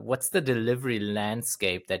What's the delivery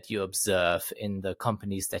landscape that you observe in the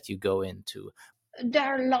companies that you go into? There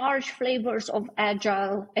are large flavors of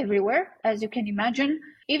agile everywhere, as you can imagine.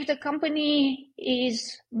 If the company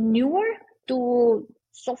is newer to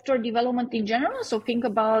software development in general, so think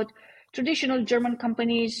about traditional German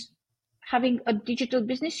companies having a digital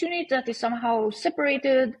business unit that is somehow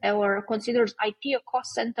separated or considers IT a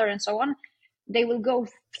cost center and so on, they will go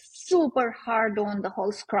super hard on the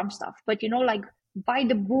whole Scrum stuff. But like by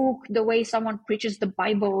the book, the way someone preaches the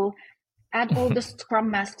Bible, add all the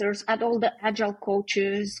Scrum Masters, add all the Agile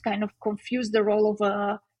coaches, kind of confuse the role of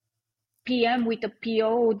a PM with a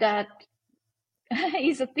PO that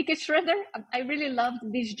is a ticket shredder. I really loved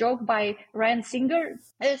this joke by Ryan Singer.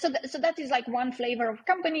 So that is like one flavor of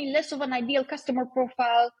company, less of an ideal customer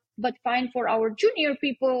profile, but fine for our junior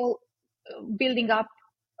people building up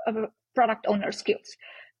product owner skills.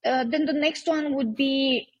 Then the next one would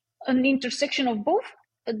be an intersection of both.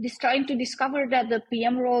 Trying to discover that the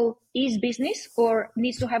PM role is business or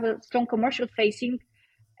needs to have a strong commercial facing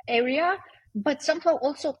area, but somehow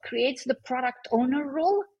also creates the product owner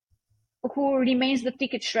role who remains the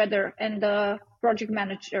ticket shredder and the project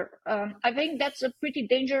manager. I think that's a pretty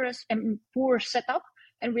dangerous and poor setup,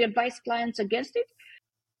 and we advise clients against it.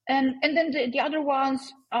 And then the other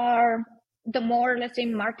ones are the more, let's say,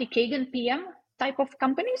 Marty Kagan PM type of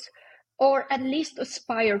companies, or at least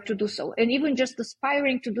aspire to do so. And even just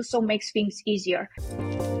aspiring to do so makes things easier.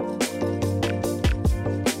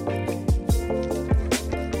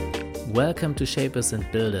 Welcome to Shapers and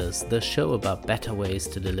Builders, the show about better ways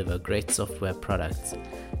to deliver great software products.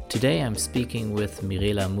 Today I'm speaking with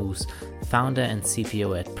Mirela Moos, founder and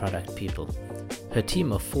CPO at Product People. Her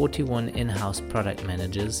team of 41 in-house product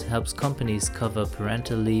managers helps companies cover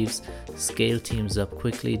parental leaves, scale teams up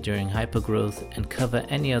quickly during hypergrowth, and cover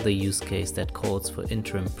any other use case that calls for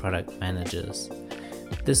interim product managers.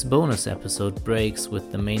 This bonus episode breaks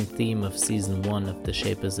with the main theme of Season 1 of the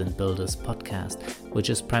Shapers and Builders podcast, which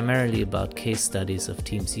is primarily about case studies of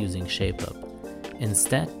teams using ShapeUp.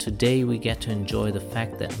 Instead, today we get to enjoy the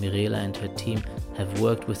fact that Mirela and her team have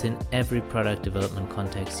worked within every product development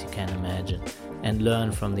context you can imagine, and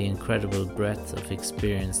learn from the incredible breadth of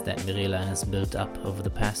experience that Mirela has built up over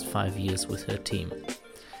the past 5 years with her team.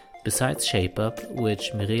 Besides ShapeUp,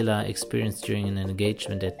 which Mirela experienced during an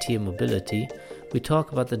engagement at Tier Mobility, we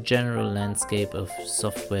talk about the general landscape of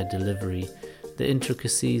software delivery, the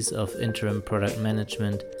intricacies of interim product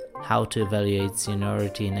management, how to evaluate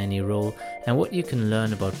seniority in any role, and what you can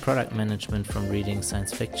learn about product management from reading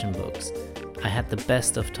science fiction books. I had the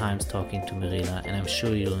best of times talking to Mirela, and I'm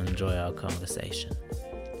sure you'll enjoy our conversation.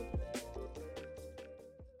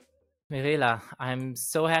 Mirela, I'm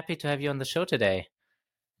so happy to have you on the show today.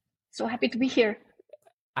 So happy to be here.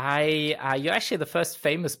 You're actually the first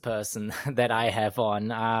famous person that I have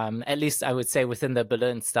on, at least I would say within the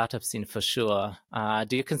Berlin startup scene for sure.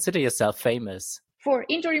 Do you consider yourself famous? For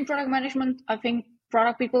interim product management, I think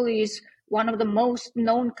Product People is one of the most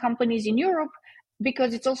known companies in Europe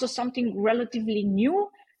because it's also something relatively new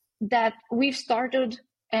that we've started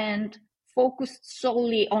and focused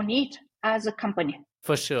solely on it as a company.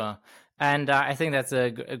 For sure. And I think that's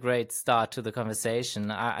a great start to the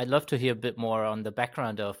conversation. I'd love to hear a bit more on the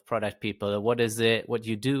background of Product People. What is it? What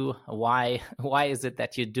you do? Why is it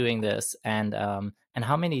that you're doing this? And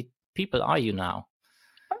how many people are you now?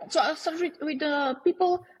 So I'll start with the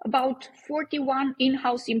people, about 41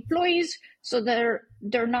 in-house employees. So they're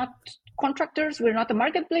not contractors. We're not a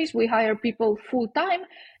marketplace. We hire people full-time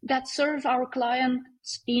that serve our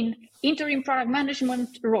clients in interim product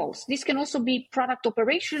management roles. This can also be product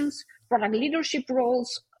operations, product leadership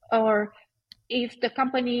roles, or if the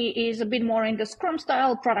company is a bit more in the Scrum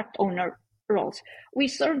style, product owner roles. We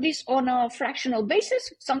serve this on a fractional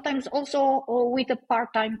basis, sometimes also with a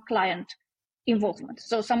part-time client involvement.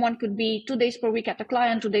 So someone could be 2 days per week at a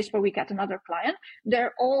client, 2 days per week at another client.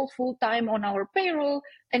 They're all full-time on our payroll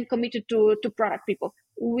and committed to Product People.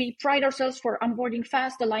 We pride ourselves for onboarding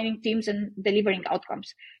fast, aligning teams, and delivering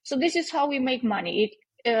outcomes. So this is how we make money.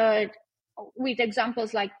 With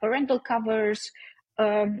examples like parental covers,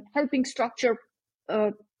 helping structure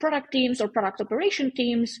product teams or product operation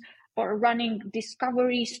teams, or running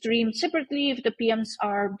discovery streams separately if the PMs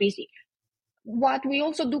are busy. What we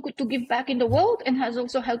also do to give back in the world and has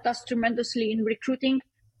also helped us tremendously in recruiting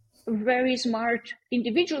very smart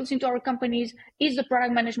individuals into our companies is the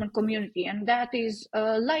product management community. And that is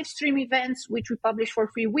live stream events, which we publish for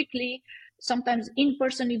free weekly, sometimes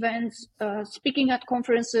in-person events, speaking at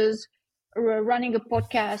conferences, running a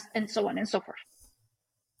podcast, and so on and so forth.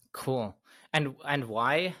 Cool. And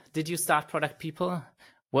why did you start Product People?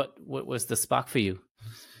 What was the spark for you?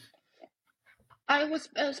 I was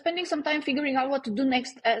spending some time figuring out what to do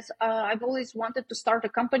next, as I've always wanted to start a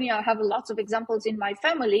company. I have lots of examples in my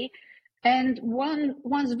family. And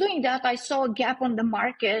once doing that, I saw a gap on the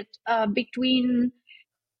market between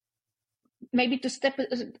maybe to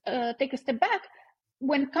take a step back.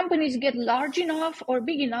 When companies get large enough or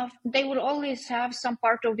big enough, they will always have some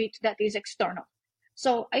part of it that is external.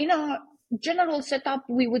 So in a general setup,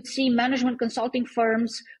 we would see management consulting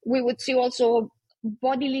firms. We would see also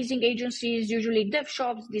body leasing agencies, usually dev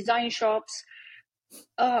shops, design shops,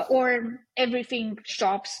 or everything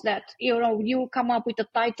shops that, you come up with a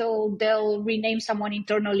title, they'll rename someone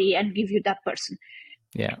internally and give you that person.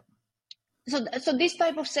 Yeah. So this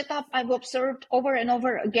type of setup I've observed over and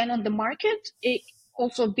over again on the market,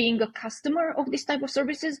 also being a customer of this type of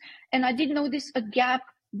services. And I did notice a gap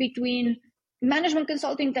between management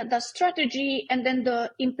consulting that does strategy and then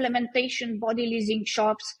the implementation body leasing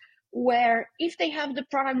shops, where if they have the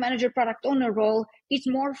product manager, product owner role, it's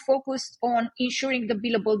more focused on ensuring the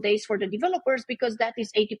billable days for the developers, because that is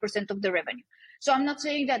 80% of the revenue. So I'm not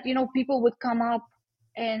saying that, people would come up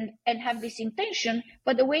and have this intention,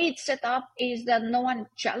 but the way it's set up is that no one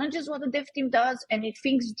challenges what the dev team does, and if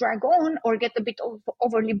things drag on or get a bit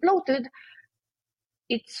overly bloated,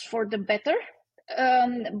 it's for the better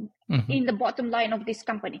in the bottom line of this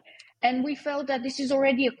company. And we felt that this is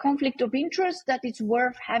already a conflict of interest, that it's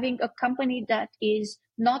worth having a company that is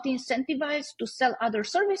not incentivized to sell other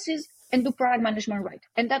services and do product management right.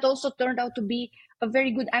 And that also turned out to be a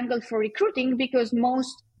very good angle for recruiting, because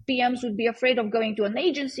most PMs would be afraid of going to an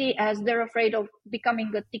agency, as they're afraid of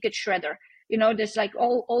becoming a ticket shredder. There's like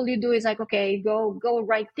all you do is like, okay, go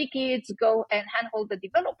write tickets, go and handhold the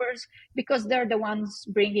developers, because they're the ones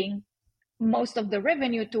bringing most of the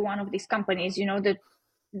revenue to one of these companies.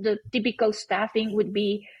 The typical staffing would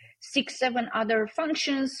be 6-7 other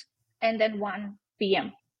functions and then one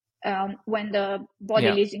PM, when the body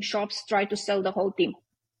leasing shops try to sell the whole team.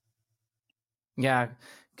 Yeah,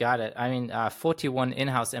 got it. I mean, 41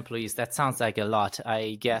 in-house employees, that sounds like a lot.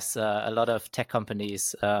 I guess a lot of tech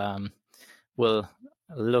companies will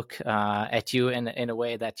look at you in a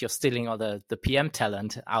way that you're stealing all the PM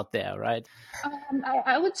talent out there, right?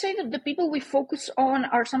 I would say that the people we focus on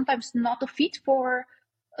are sometimes not a fit for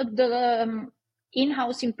the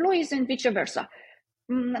in-house employees, and vice versa.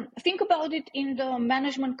 Think about it in the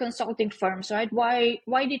management consulting firms, right? Why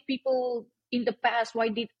did people in the past, why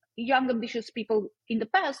did young ambitious people in the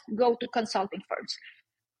past go to consulting firms?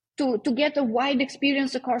 To get a wide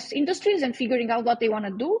experience across industries and figuring out what they want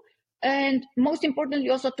to do. And most importantly,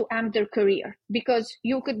 also to amp their career, because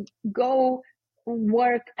you could go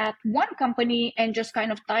work at one company and just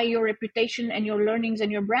kind of tie your reputation and your learnings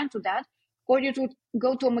and your brand to that, or you could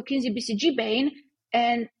go to a McKinsey, BCG, Bain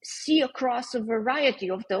and see across a variety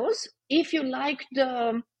of those. If you like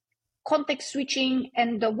the context switching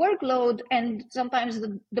and the workload and sometimes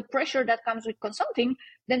the pressure that comes with consulting,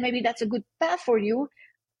 then maybe that's a good path for you.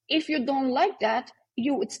 If you don't like that,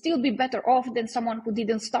 you would still be better off than someone who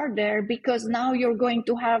didn't start there, because now you're going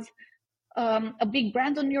to have a big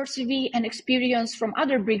brand on your CV and experience from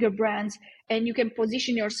other bigger brands, and you can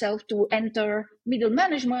position yourself to enter middle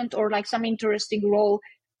management or like some interesting role,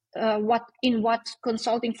 what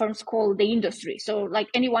consulting firms call the industry. So like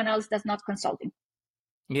anyone else that's not consulting.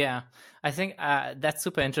 Yeah, I think that's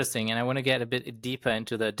super interesting. And I want to get a bit deeper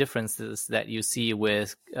into the differences that you see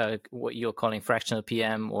with what you're calling fractional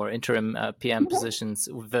PM or interim PM positions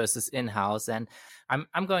versus in-house. And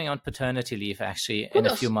I'm going on paternity leave actually in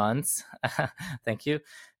a few months. Thank you.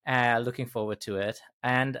 Looking forward to it.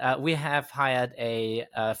 And we have hired a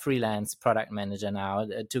freelance product manager now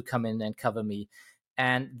to come in and cover me.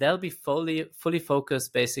 And they'll be fully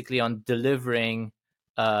focused basically on delivering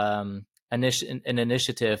an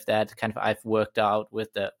initiative that kind of I've worked out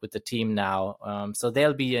with the team now. So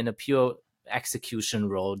they'll be in a pure execution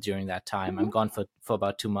role during that time. I'm gone for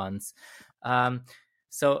about 2 months.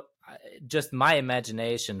 So just my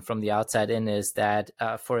imagination from the outside in is that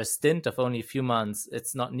for a stint of only a few months,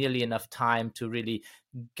 it's not nearly enough time to really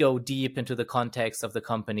go deep into the context of the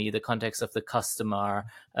company, the context of the customer,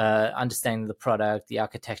 understanding the product, the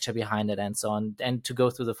architecture behind it, and so on, and to go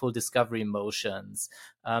through the full discovery motions.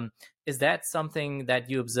 Is that something that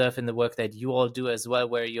you observe in the work that you all do as well,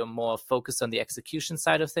 where you're more focused on the execution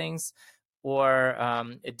side of things? Or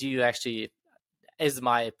do you actually, is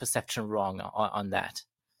my perception wrong on that?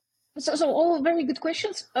 So all very good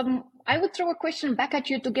questions. I would throw a question back at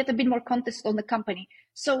you to get a bit more context on the company.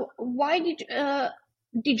 So why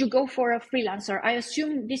did you go for a freelancer? I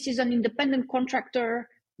assume this is an independent contractor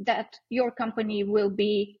that your company will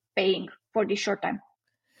be paying for this short time.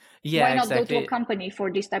 Yeah, why not exactly. go to a company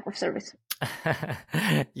for this type of service?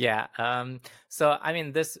 Yeah. So, I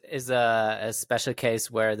mean, this is a special case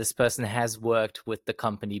where this person has worked with the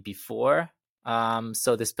company before.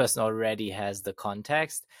 So this person already has the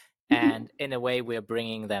context. And in a way, we're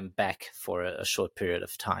bringing them back for a short period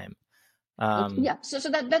of time. Yeah, so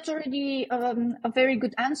that's already a very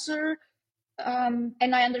good answer.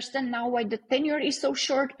 And I understand now why the tenure is so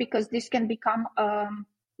short, because this can become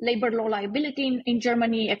labor law liability in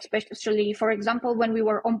Germany, especially, for example, when we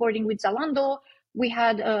were onboarding with Zalando, we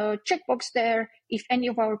had a checkbox there. If any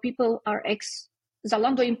of our people are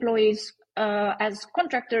ex-Zalando employees as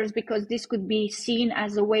contractors, because this could be seen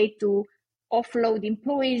as a way to offload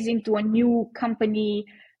employees into a new company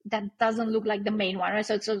that doesn't look like the main one, right?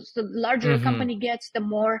 So the larger a company gets, the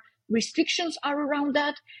more restrictions are around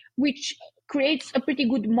that, which creates a pretty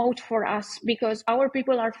good moat for us, because our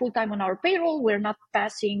people are full-time on our payroll. We're not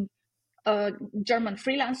passing a German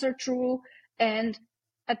freelancer through. And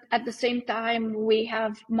at the same time, we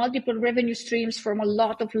have multiple revenue streams from a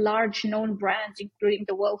lot of large known brands, including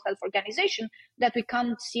the World Health Organization, that we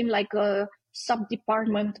can't seem like a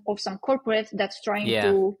sub-department of some corporate that's trying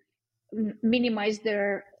to minimize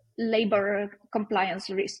their labor compliance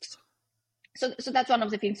risks. So that's one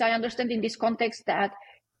of the things. I understand in this context that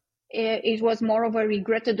it was more of a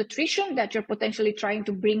regretted attrition that you're potentially trying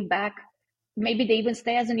to bring back. Maybe they even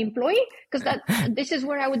stay as an employee, because this is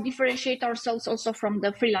where I would differentiate ourselves also from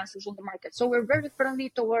the freelancers on the market. So we're very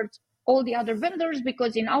friendly towards all the other vendors,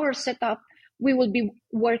 because in our setup, we will be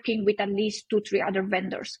working with at least 2-3 other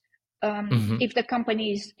vendors. If the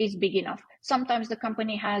company is big enough. Sometimes the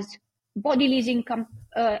company has body leasing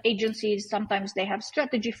agencies, sometimes they have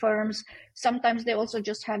strategy firms, sometimes they also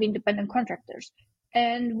just have independent contractors.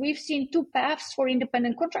 And we've seen 2 paths for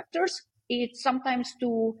independent contractors. It's sometimes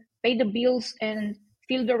to pay the bills and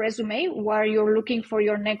fill the resume while you're looking for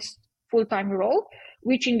your next full-time role,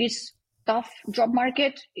 which in this tough job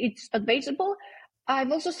market, it's advisable.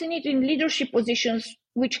 I've also seen it in leadership positions,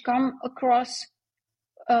 which come across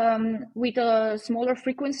with a smaller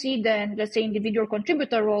frequency than, let's say, individual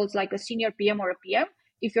contributor roles like a senior PM or a PM.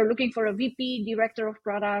 If you're looking for a VP, director of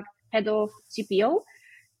product, head of CPO,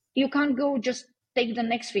 you can't go just take the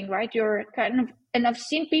next thing, right? You're kind of, and I've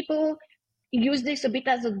seen people use this a bit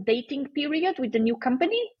as a dating period with the new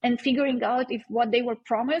company and figuring out if what they were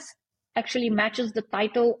promised actually matches the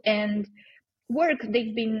title and work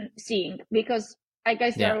they've been seeing. Because I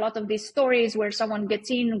guess there are a lot of these stories where someone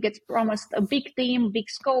gets promised a big team, big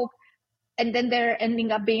scope, and then they're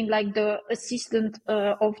ending up being like the assistant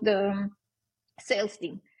of the sales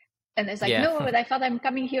team. And it's like, no, but I thought I'm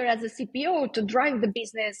coming here as a CPO to drive the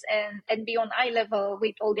business and be on eye level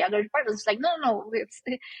with all the other departments. It's like, no, it's,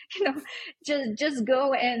 just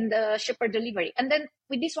go and shepherd delivery. And then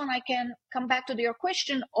with this one, I can come back to your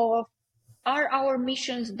question of, are our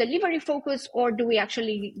missions delivery focused, or do we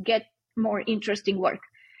actually get more interesting work?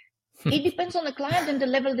 It depends on the client and the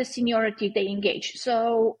level of seniority they engage.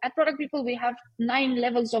 So at Product People, we have 9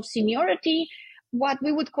 levels of seniority. What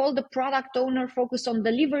we would call the product owner focus on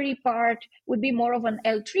delivery part would be more of an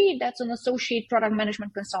L3, that's an associate product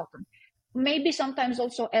management consultant. Maybe sometimes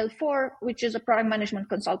also L4, which is a product management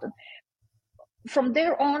consultant. From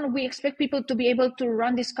there on, we expect people to be able to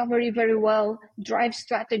run discovery very well, drive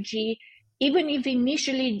strategy, even if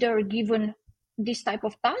initially they're given this type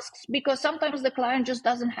of tasks, because sometimes the client just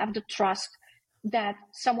doesn't have the trust that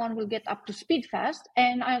someone will get up to speed fast,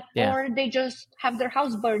 and or they just have their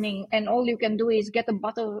house burning and all you can do is get a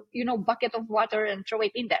bucket of water and throw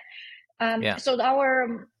it in there. So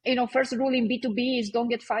our first rule in B2B is don't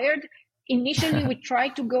get fired. Initially, we try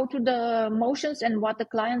to go to the motions and what the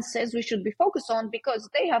client says we should be focused on, because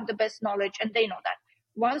they have the best knowledge and they know that.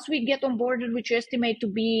 Once we get onboarded, which we estimate to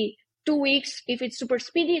be 2 weeks, if it's super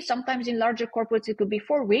speedy, sometimes in larger corporates, it could be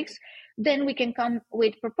 4 weeks, then we can come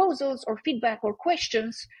with proposals or feedback or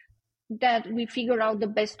questions that we figure out the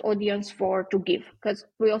best audience to give, because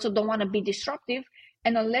we also don't want to be disruptive.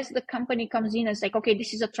 And unless the company comes in and say, okay,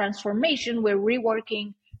 this is a transformation, we're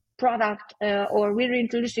reworking product or we're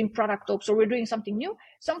introducing product ops or we're doing something new,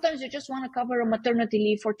 sometimes you just want to cover a maternity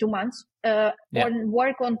leave for 2 months or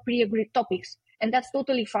work on pre-agreed topics. And that's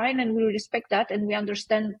totally fine, and we respect that, and we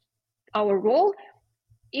understand our role.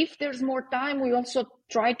 If there's more time, we also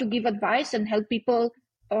try to give advice and help people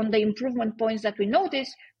on the improvement points that we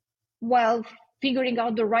notice, while figuring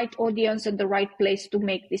out the right audience and the right place to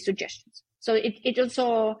make these suggestions. So it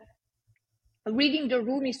also, reading the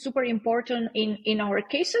room is super important in our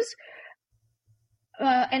cases.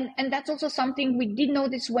 And that's also something we did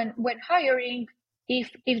notice when hiring.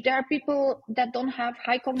 If there are people that don't have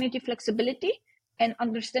high cognitive flexibility and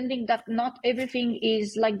understanding that not everything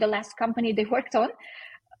is like the last company they worked on,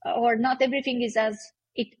 or not everything is as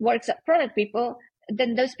it works at product people,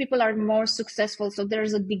 then those people are more successful. So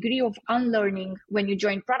there's a degree of unlearning when you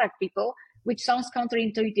join product people, which sounds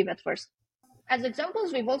counterintuitive at first. As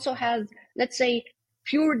examples, we've also had, let's say,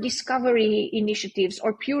 pure discovery initiatives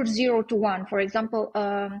or pure 0 to 1. For example,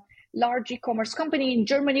 large e-commerce company in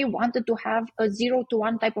Germany wanted to have a 0 to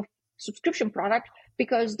 1 type of subscription product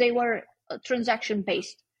because they were transaction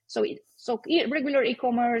based. So regular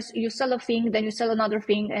e-commerce, you sell a thing, then you sell another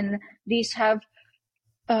thing, and these have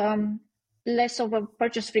less of a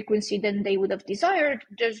purchase frequency than they would have desired,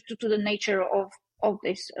 just due to the nature of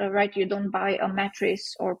this, right? You don't buy a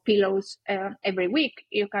mattress or pillows every week.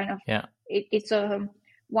 You kind of, it's a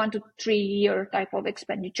 1 to 3 year type of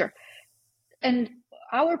expenditure. And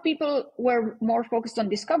our people were more focused on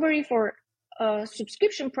discovery for a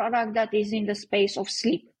subscription product that is in the space of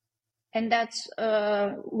sleep. And that's,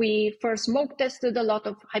 we first smoke tested a lot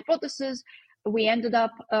of hypotheses. We ended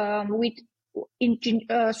up with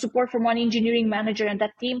support from one engineering manager and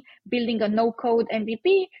that team building a no-code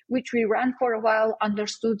MVP, which we ran for a while,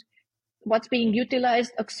 understood what's being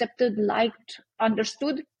utilized, accepted, liked,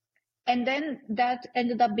 understood. And then that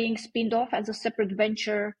ended up being spinned off as a separate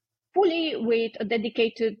venture, fully with a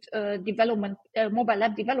dedicated mobile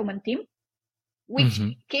app development team, which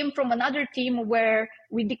came from another team where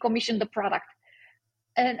we decommissioned the product.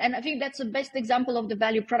 And I think that's the best example of the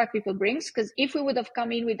value product people brings, because if we would have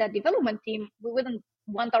come in with that development team, we wouldn't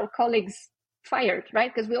want our colleagues fired,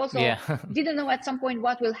 right? Because we also didn't know at some point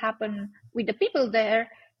what will happen with the people there.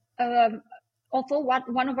 Although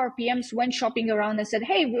one of our PMs went shopping around and said,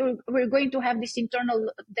 hey, we're going to have this internal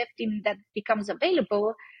dev team that becomes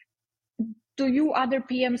available. Do you other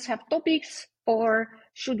PMs have topics, or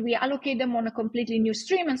should we allocate them on a completely new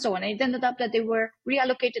stream, and so on? And it ended up that they were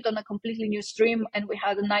reallocated on a completely new stream, and we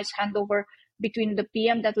had a nice handover between the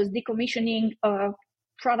PM that was decommissioning a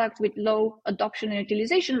product with low adoption and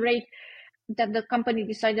utilization rate that the company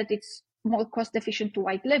decided it's more cost efficient to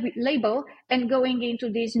white label, and going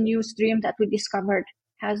into this new stream that we discovered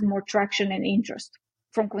has more traction and interest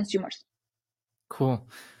from consumers. Cool.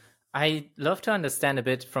 I'd love to understand a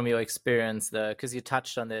bit from your experience, because you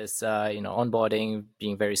touched on this, onboarding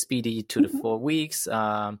being very speedy, 2 to 4 weeks.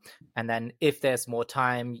 And then if there's more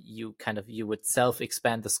time, you would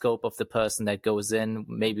self-expand the scope of the person that goes in,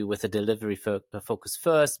 maybe with a delivery focus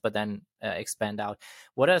first, but then expand out.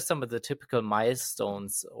 What are some of the typical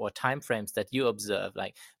milestones or timeframes that you observe?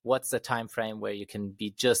 Like, what's the time frame where you can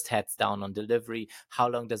be just heads down on delivery? How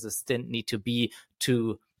long does a stint need to be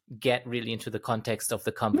to get really into the context of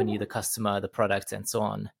the company, the customer, the products, and so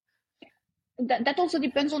on? That also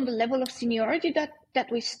depends on the level of seniority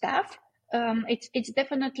that we staff. It's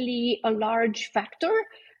definitely a large factor,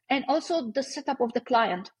 and also the setup of the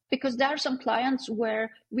client, because there are some clients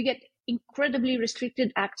where we get incredibly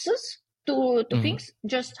restricted access to things,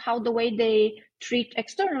 just how the way they treat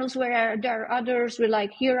externals, where there are others where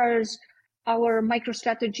like, here is our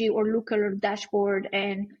MicroStrategy or Looker dashboard,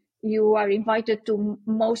 and you are invited to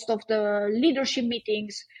most of the leadership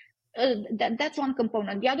meetings. That's one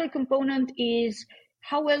component. The other component is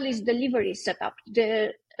how well is delivery set up.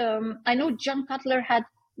 I know John Cutler had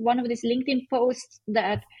one of these LinkedIn posts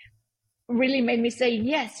that really made me say,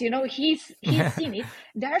 yes, he's seen it.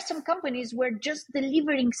 There are some companies where just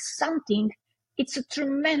delivering something, it's a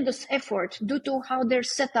tremendous effort due to how they're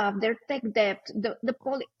set up, their tech debt,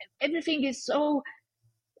 everything is so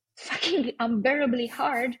fucking unbearably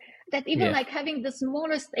hard that even like having the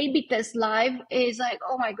smallest A/B test live is like,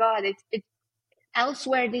 oh my God, it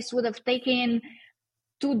elsewhere this would have taken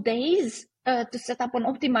 2 days to set up and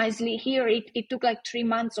optimizely. Here it took like 3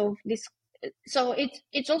 months of this. So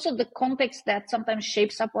it's also the context that sometimes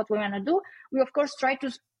shapes up what we want to do. We of course try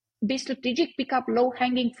to be strategic, pick up low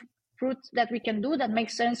hanging fruit that we can do that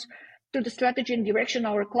makes sense to the strategy and direction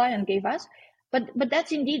our client gave us. But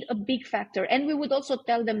that's indeed a big factor. And we would also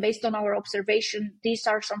tell them, based on our observation, these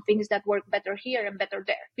are some things that work better here and better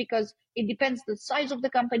there, because it depends the size of the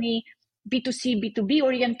company, B2C, B2B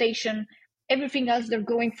orientation, everything else they're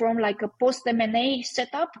going from, like a post M&A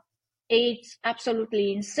setup. It's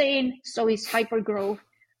absolutely insane. So is hyper growth.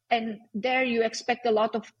 And there you expect a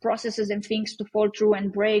lot of processes and things to fall through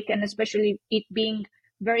and break, and especially it being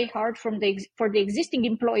very hard for the existing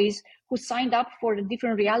employees who signed up for a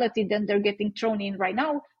different reality than they're getting thrown in right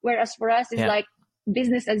now. Whereas for us, it's like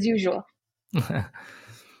business as usual.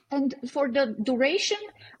 And for the duration,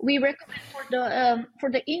 we recommend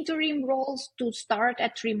for the interim roles to start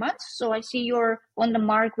at 3 months. So I see you're on the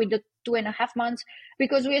mark with the 2.5 months,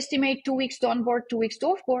 because we estimate 2 weeks to onboard, 2 weeks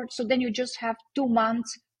to offboard. So then you just have 2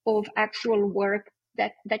 months of actual work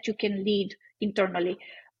that you can lead internally.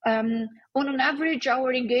 On an average,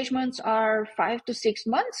 our engagements are 5 to 6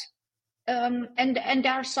 months. And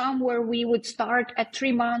there are some where we would start at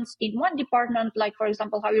 3 months in one department, like, for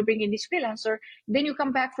example, how you bring in this freelancer. Then you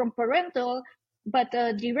come back from parental, but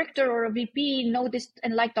a director or a VP noticed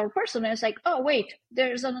and liked our person and it's like, oh, wait,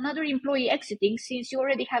 there's another employee exiting since you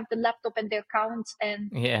already have the laptop and the accounts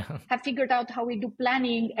and have figured out how we do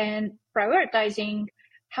planning and prioritizing.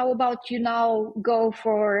 How about you now go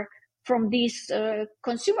from this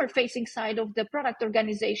consumer-facing side of the product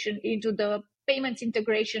organization into the payments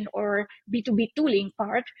integration or B2B tooling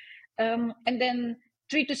part. And then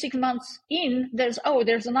 3 to 6 months in, there's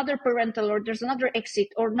another parental or there's another exit,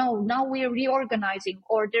 or no, now we're reorganizing,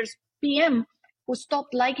 or there's PM who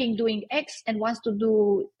stopped liking doing X and wants to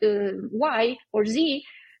do Y or Z.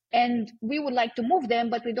 And we would like to move them,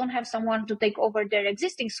 but we don't have someone to take over their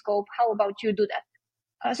existing scope. How about you do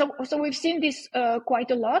that? So we've seen this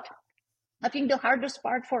quite a lot. I think the hardest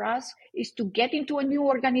part for us is to get into a new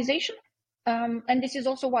organization. And this is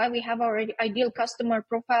also why we have our ideal customer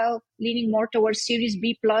profile leaning more towards Series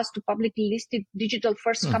B plus to publicly listed digital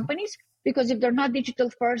first companies. Because if they're not digital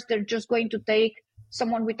first, they're just going to take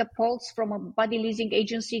someone with a pulse from a body leasing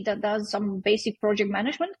agency that does some basic project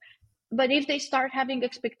management. But if they start having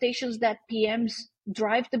expectations that PMs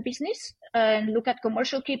drive the business and look at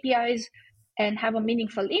commercial KPIs and have a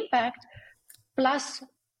meaningful impact, plus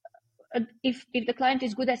if the client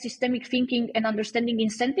is good at systemic thinking and understanding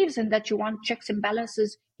incentives and that you want checks and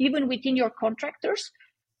balances even within your contractors,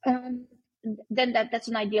 then that's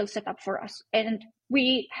an ideal setup for us. And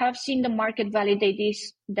we have seen the market validate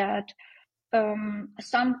this, that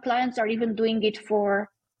some clients are even doing it for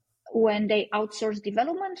when they outsource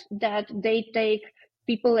development, that they take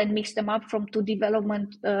people and mix them up from two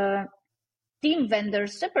development team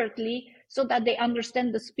vendors separately so that they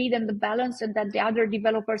understand the speed and the balance, and that the other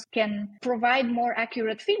developers can provide more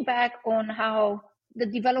accurate feedback on how the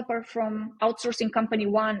developer from outsourcing company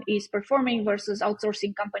 1 is performing versus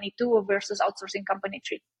outsourcing company 2 versus outsourcing company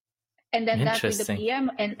 3. And then that with the PM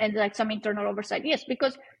and like some internal oversight. Yes,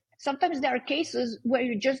 because sometimes there are cases where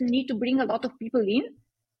you just need to bring a lot of people in.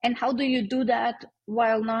 And how do you do that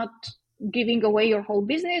while not giving away your whole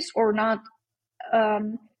business or not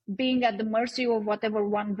being at the mercy of whatever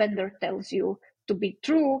one vendor tells you to be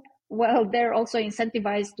true? Well, they're also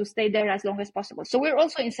incentivized to stay there as long as possible. So we're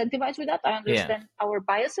also incentivized with that. I understand our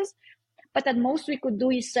biases, but at most we could do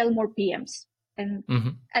is sell more PMs. And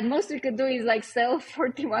at most we could do is like sell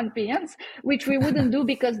 41 PMs, which we wouldn't do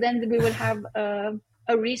because then we would have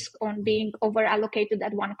a risk on being over allocated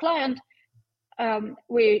at one client,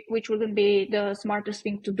 which wouldn't be the smartest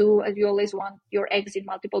thing to do, as you always want your eggs in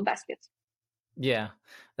multiple baskets. Yeah,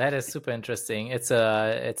 that is super interesting. It's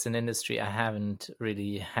an industry I haven't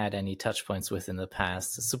really had any touch points with in the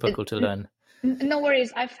past. It's super cool to learn. No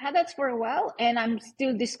worries. I've had that for a while, and I'm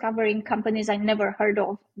still discovering companies I never heard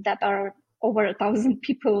of that are over 1,000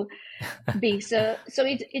 people big. So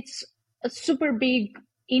it's a super big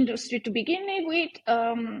industry to begin with,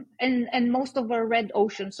 and most of our red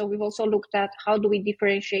ocean. So we've also looked at how do we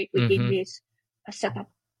differentiate within this setup,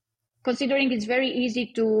 considering it's very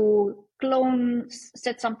easy to clone,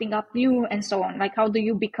 set something up new, and so on. Like, how do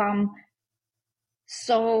you become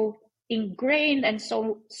so ingrained and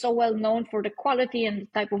so well known for the quality and the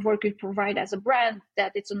type of work you provide as a brand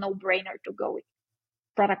that it's a no-brainer to go with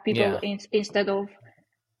product people instead of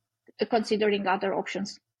considering other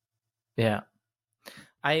options? Yeah.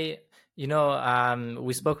 We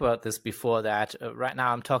spoke about this before, that right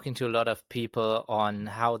now I'm talking to a lot of people on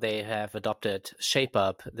how they have adopted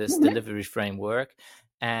ShapeUp, this delivery framework.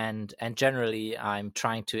 And generally, I'm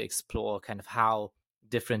trying to explore kind of how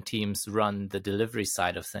different teams run the delivery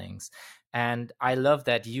side of things. And I love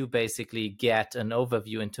that you basically get an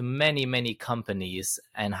overview into many, many companies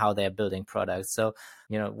and how they're building products. So,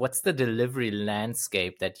 what's the delivery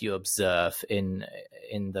landscape that you observe in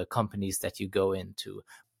the companies that you go into?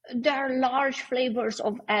 There are large flavors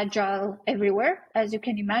of agile everywhere, as you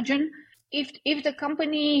can imagine. If the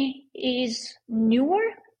company is newer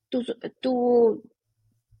to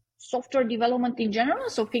software development in general,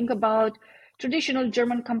 so think about traditional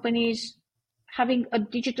German companies having a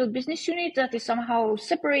digital business unit that is somehow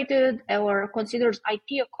separated or considers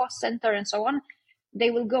IT a cost center and so on,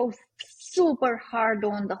 they will go super hard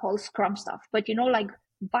on the whole Scrum stuff. But like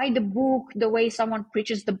by the book, the way someone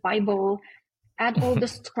preaches the Bible, add all the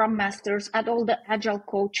Scrum masters, add all the agile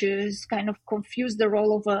coaches, kind of confuse the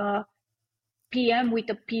role of a PM with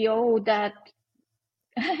a PO that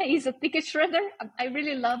is a ticket shredder. I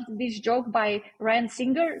really loved this joke by Ryan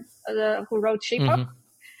Singer, who wrote ShapeUp,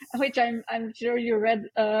 which I'm sure you read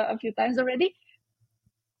a few times already.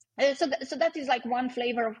 So that is like one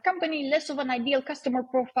flavor of company, less of an ideal customer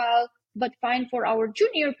profile, but fine for our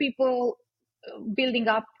junior people building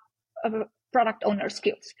up product owner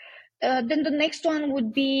skills. Then the next one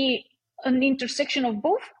would be an intersection of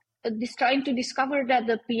both. Trying to discover that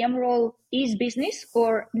the PM role is business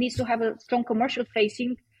or needs to have a strong commercial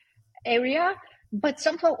facing area, but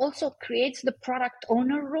somehow also creates the product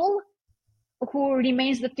owner role who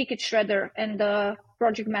remains the ticket shredder and the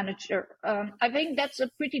project manager. I think that's a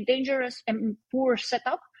pretty dangerous and poor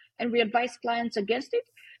setup, and we advise clients against it.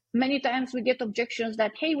 Many times we get objections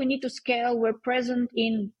that, hey, we need to scale. We're present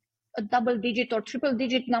in a double digit or triple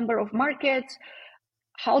digit number of markets.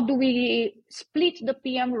 How do we split the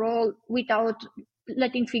PM role without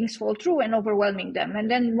letting things fall through and overwhelming them?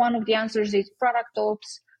 And then one of the answers is product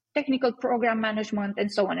ops, technical program management,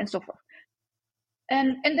 and so on and so forth.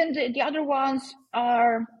 And then the other ones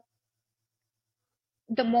are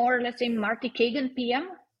the more, let's say, Marty Kagan PM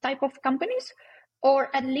type of companies,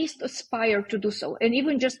 or at least aspire to do so. And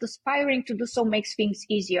even just aspiring to do so makes things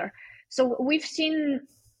easier. So we've seen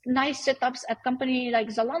nice setups at company like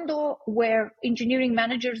Zalando, where engineering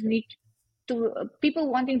managers need to, people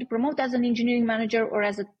wanting to promote as an engineering manager or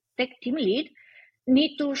as a tech team lead,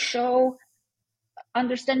 need to show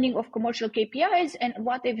understanding of commercial KPIs and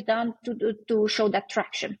what they've done to show that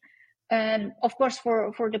traction. And of course,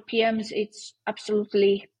 for the PMs, it's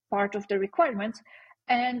absolutely part of the requirements.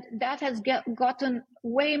 And that has gotten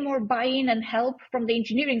way more buy-in and help from the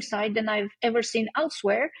engineering side than I've ever seen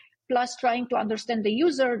elsewhere, plus trying to understand the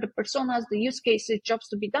user, the personas, the use cases, jobs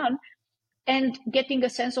to be done, and getting a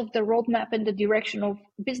sense of the roadmap and the direction of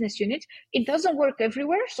business units. It doesn't work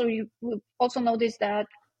everywhere. So you will also notice that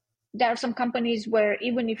there are some companies where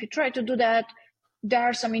even if you try to do that, there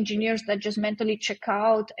are some engineers that just mentally check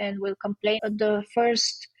out and will complain at the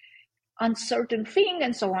first uncertain thing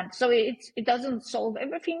and so on. So it doesn't solve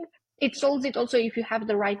everything. It solves it also if you have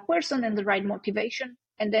the right person and the right motivation.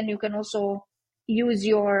 And then you can also use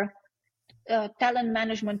your talent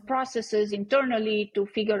management processes internally to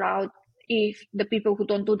figure out if the people who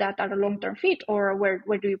don't do that are a long-term fit, or where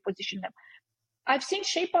do you position them. I've seen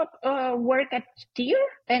ShapeUp work at Tier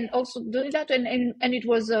and also doing that, and it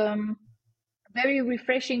was very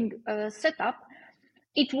refreshing setup.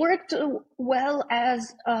 It worked well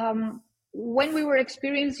as when we were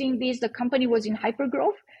experiencing this, the company was in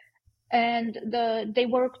hypergrowth, and they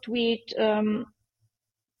worked with 2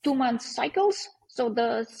 month cycles. So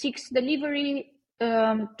the 6 delivery,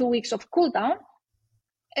 2 weeks of cooldown,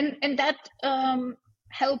 and that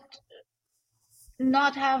helped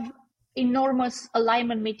not have enormous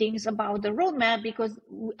alignment meetings about the roadmap, because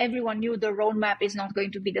everyone knew the roadmap is not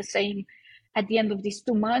going to be the same at the end of these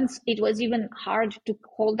 2 months. It was even hard to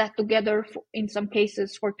hold that together in some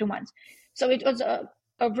cases for 2 months. So it was a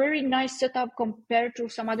very nice setup compared to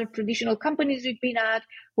some other traditional companies we've been at,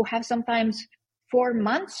 who have sometimes 4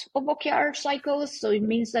 months of OKR cycles. So it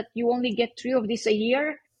means that you only get 3 of these a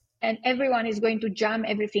year, and everyone is going to jam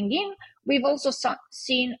everything in. We've also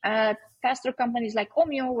seen at faster companies like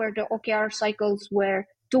Omio, where the OKR cycles were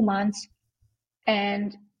 2 months.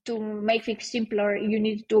 And to make it simpler, you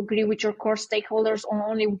need to agree with your core stakeholders on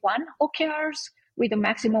only 1 OKRs with a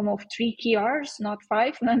maximum of 3 KRs, not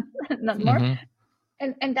 5, not more.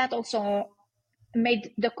 And that also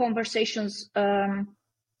made the conversations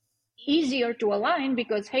easier to align,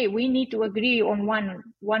 because, hey, we need to agree on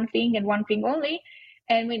one thing and one thing only.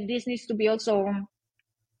 And this needs to be also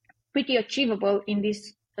pretty achievable in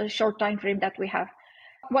this short time frame that we have.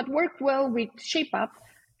 What worked well with ShapeUp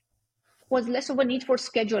was less of a need for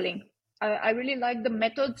scheduling. I really like the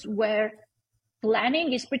methods where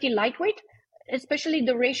planning is pretty lightweight, especially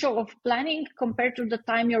the ratio of planning compared to the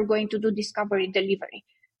time you're going to do discovery delivery.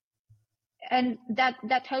 And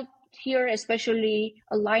that helped here, especially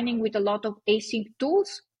aligning with a lot of async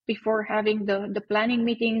tools before having the planning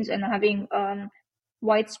meetings and having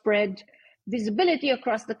widespread visibility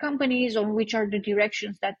across the companies on which are the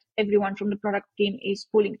directions that everyone from the product team is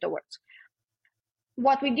pulling towards.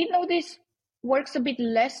 What we did notice works a bit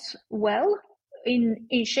less well in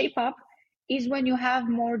ShapeUp is when you have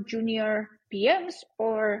more junior PMs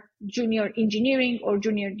or junior engineering or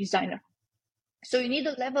junior designer. So you need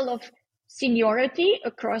a level of seniority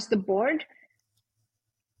across the board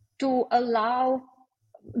to allow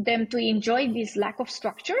them to enjoy this lack of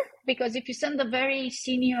structure. Because if you send a very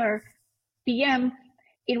senior PM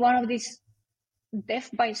in one of these death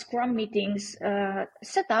by Scrum meetings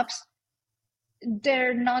setups,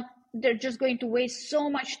 they're just going to waste so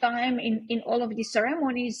much time in all of these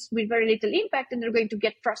ceremonies with very little impact, and they're going to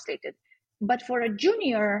get frustrated. But for a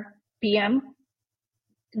junior PM,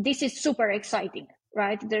 this is super exciting,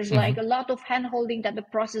 right? There's like a lot of hand holding that the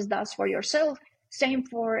process does for yourself. Same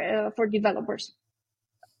for developers.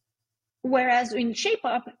 Whereas in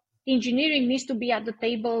ShapeUp, engineering needs to be at the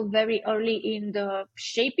table very early in the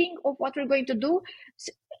shaping of what we're going to do.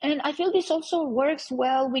 And I feel this also works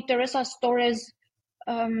well with Teresa Torres'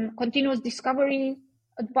 continuous discovery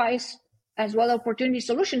advice, as well opportunity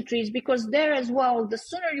solution trees, because there as well, the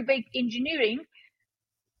sooner you bake engineering,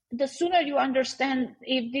 the sooner you understand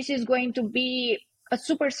if this is going to be a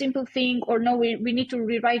super simple thing or no, we need to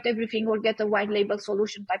rewrite everything or get a white label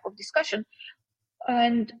solution type of discussion.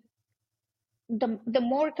 And the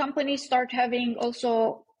more companies start having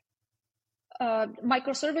also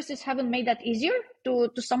microservices haven't made that easier to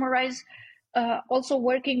summarize. Also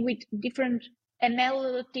working with different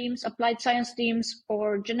ML teams, applied science teams,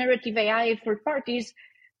 or generative AI third parties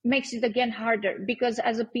makes it again harder, because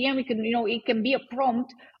as a PM, it can be a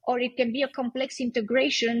prompt or it can be a complex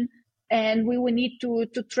integration, and we will need to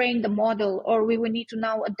train the model, or we will need to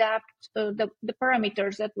now adapt the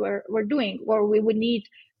parameters that we're doing, or we would need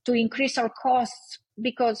to increase our costs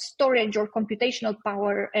because storage or computational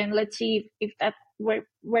power, and let's see if that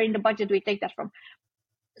where in the budget we take that from.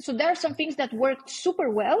 So there are some things that worked super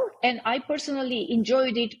well, and I personally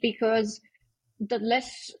enjoyed it because the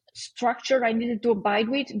less structure I needed to abide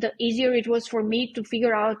with, the easier it was for me to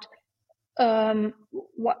figure out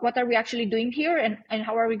what are we actually doing here, and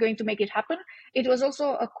how are we going to make it happen. It was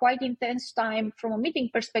also a quite intense time from a meeting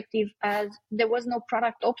perspective, as there was no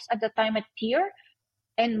product ops at the time at Tier,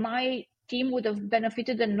 and my team would have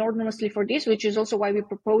benefited enormously for this, which is also why we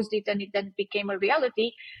proposed it, and it then became a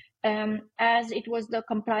reality, as it was the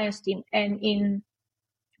compliance team. And in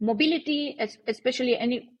mobility,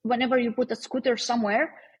 especially whenever you put a scooter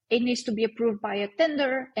somewhere, it needs to be approved by a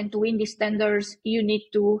tender, and to win these tenders, you need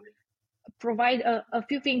to provide a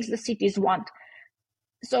few things the cities want.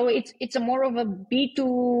 So it's a more of a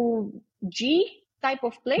B2G type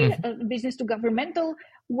of play, business to governmental,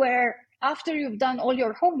 where after you've done all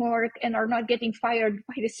your homework and are not getting fired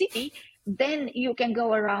by the city, then you can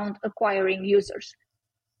go around acquiring users.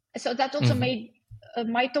 So that also made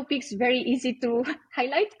my topics very easy to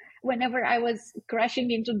highlight whenever I was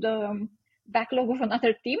crashing into the backlog of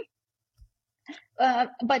another team.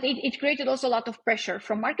 But it created also a lot of pressure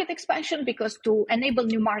from market expansion, because to enable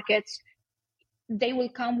new markets, they will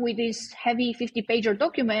come with this heavy 50-pager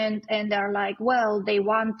document, and they're like, well, they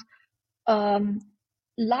want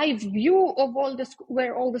live view of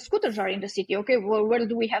where all the scooters are in the city. Okay, well, where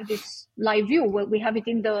do we have this live view? Well, we have it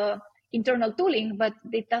in the internal tooling, but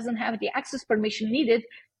it doesn't have the access permission needed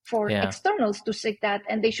for externals to see that,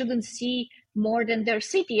 and they shouldn't see more than their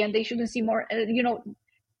city, and they shouldn't see more.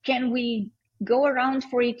 Can we go around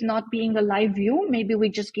for it not being a live view? Maybe we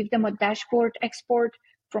just give them a dashboard export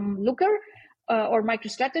from Looker or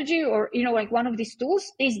MicroStrategy, or like one of these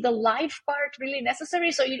tools. Is the live part really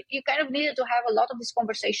necessary? So you kind of needed to have a lot of these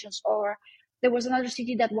conversations. Or there was another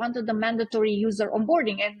city that wanted the mandatory user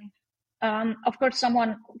onboarding, and of course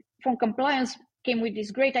someone from compliance came with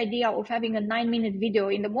this great idea of having a 9-minute video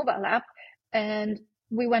in the mobile app, and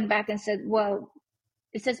we went back and said, well,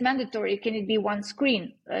 it says mandatory. Can it be one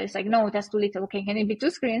screen? It's like, no, that's too little. Okay, can it be 2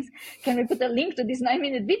 screens? Can we put a link to this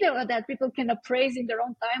 9-minute video that people can appraise in their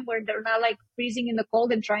own time, where they're not like freezing in the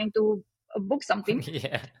cold and trying to book something?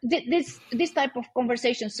 This type of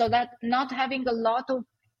conversation, so that not having a lot of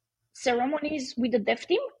ceremonies with the dev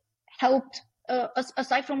team helped.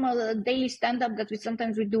 Aside from a daily stand-up that we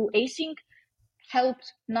sometimes do async,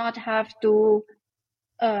 helped not have to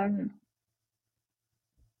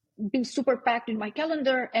be super packed in my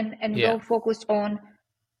calendar and go focus on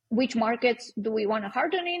which markets do we want to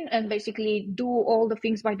harden in, and basically do all the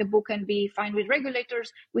things by the book and be fine with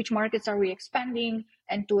regulators. Which markets are we expanding?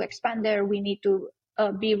 And to expand there, we need to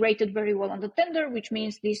be rated very well on the tender, which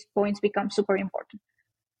means these points become super important.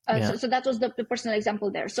 So that was the personal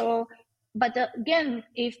example there. So, but again,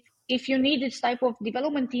 if you need this type of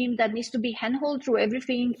development team that needs to be handheld through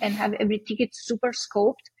everything and have every ticket super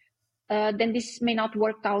scoped, then this may not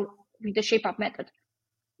work out with the ShapeUp method.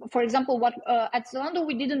 For example, at Zalando,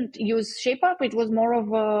 we didn't use ShapeUp. It was more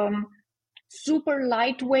of a super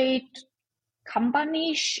lightweight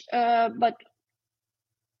Kanban-ish, but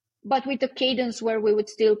with a cadence where we would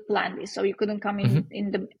still plan this. So you couldn't come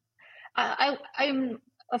in the... I'm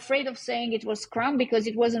afraid of saying it was Scrum, because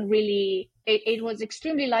it wasn't really... It was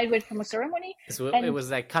extremely lightweight from a ceremony. So it was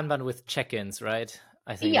like Kanban with check-ins, right?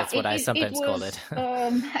 I think that's what I sometimes call it.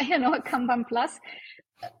 I don't know, a Kanban plus.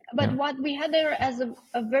 But what we had there as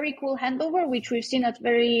a very cool handover, which we've seen at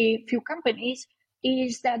very few companies,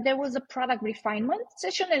 is that there was a product refinement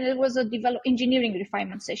session and there was a engineering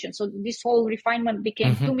refinement session. So this whole refinement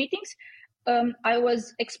became 2 meetings. I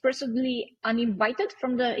was expressly uninvited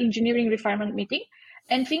from the engineering refinement meeting,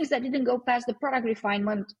 and things that didn't go past the product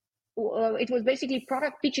refinement. It was basically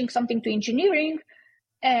product pitching something to engineering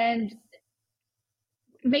and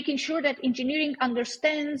making sure that engineering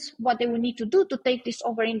understands what they will need to do to take this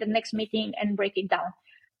over in the next meeting and break it down.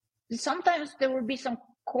 Sometimes there will be some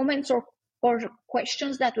comments or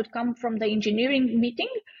questions that would come from the engineering meeting,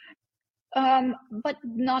 but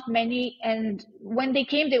not many. And when they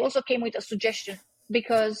came, they also came with a suggestion,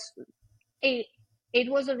 because it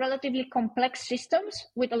was a relatively complex systems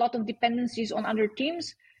with a lot of dependencies on other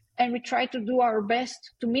teams. And we tried to do our best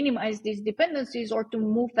to minimize these dependencies or to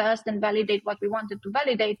move fast and validate what we wanted to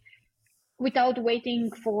validate without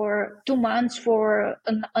waiting for 2 months for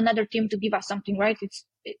another team to give us something, right?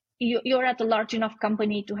 You're at a large enough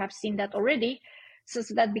company to have seen that already. So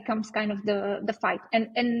that becomes kind of the fight.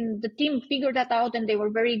 And the team figured that out, and they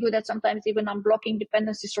were very good at sometimes even unblocking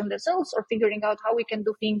dependencies from themselves or figuring out how we can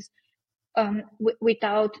do things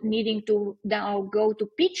without needing to now go to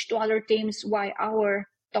pitch to other teams why our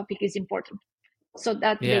topic is important. So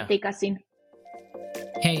that they take us in.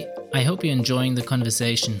 Hey, I hope you're enjoying the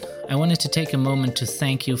conversation. I wanted to take a moment to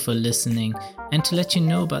thank you for listening and to let you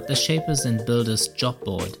know about the Shapers and Builders job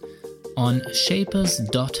board. On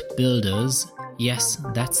shapers.builders, yes,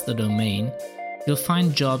 that's the domain, you'll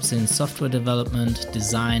find jobs in software development,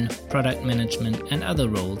 design, product management, and other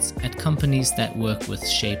roles at companies that work with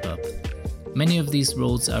ShapeUp. Many of these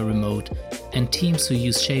roles are remote, and teams who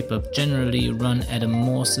use ShapeUp generally run at a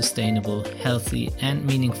more sustainable, healthy, and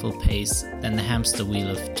meaningful pace than the hamster wheel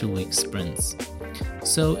of 2-week sprints.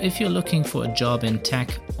 So if you're looking for a job in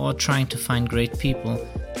tech or trying to find great people,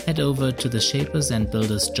 head over to the Shapers and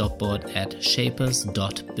Builders job board at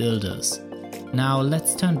shapers.builders. Now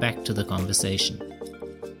let's turn back to the conversation.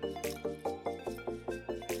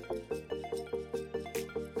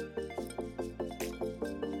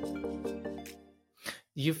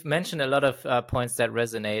 You've mentioned a lot of points that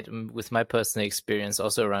resonate with my personal experience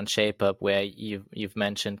also around ShapeUp, where you've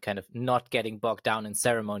mentioned kind of not getting bogged down in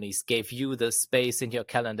ceremonies gave you the space in your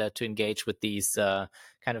calendar to engage with these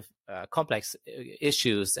kind of complex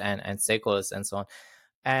issues and stakeholders and so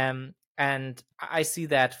on. And I see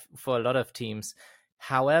that for a lot of teams.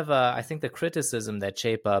 However, I think the criticism that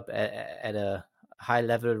ShapeUp at a high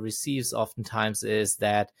level receives oftentimes is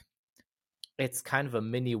that it's kind of a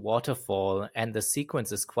mini waterfall, and the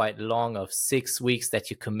sequence is quite long of 6 weeks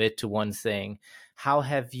that you commit to one thing. How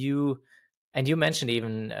have you, and you mentioned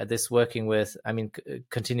even this working with,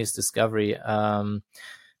 continuous discovery.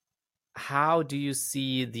 How do you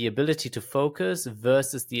see the ability to focus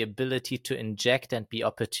versus the ability to inject and be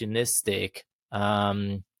opportunistic?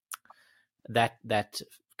 That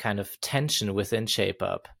kind of tension within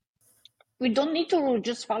ShapeUp. We don't need to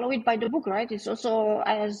just follow it by the book, right? It's also,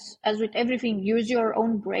 as with everything, use your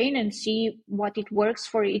own brain and see what it works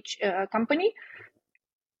for each company.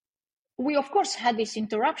 We, of course, had these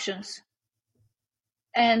interruptions.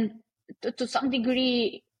 And to some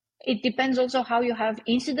degree, it depends also how you have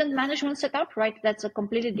incident management set up, right? That's a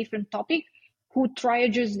completely different topic. Who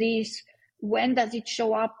triages this? When does it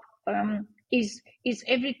show up? Is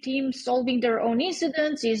every team solving their own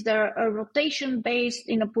incidents? Is there a rotation based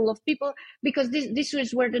in a pool of people? Because this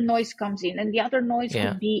is where the noise comes in, and the other noise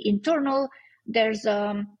could be internal. There's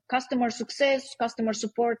customer success, customer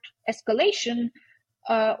support escalation,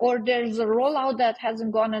 or there's a rollout that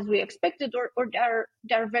hasn't gone as we expected, or there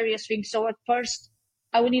are various things. So at first,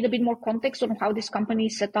 I would need a bit more context on how this company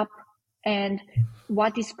is set up and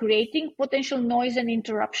what is creating potential noise and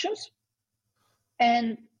interruptions,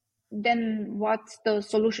 and then what's the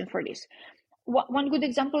solution for this. One good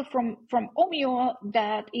example from Omio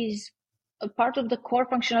that is a part of the core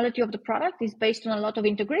functionality of the product is based on a lot of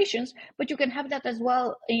integrations, but you can have that as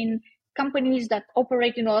well in companies that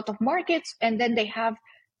operate in a lot of markets, and then they have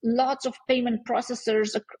lots of payment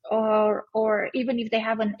processors, or even if they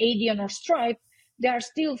have an Adyen or Stripe, there are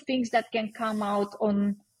still things that can come out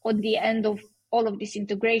on the end of all of these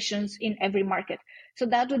integrations in every market. So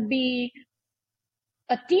that would be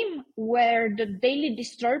a team where the daily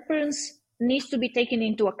disturbance needs to be taken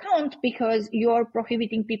into account because you're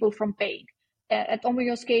prohibiting people from paying. At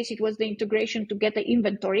Omio's case, it was the integration to get the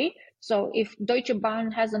inventory. So if Deutsche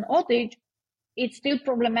Bahn has an outage, it's still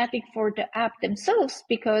problematic for the app themselves,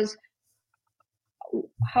 because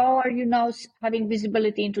how are you now having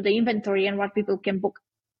visibility into the inventory and what people can book?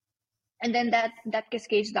 And then that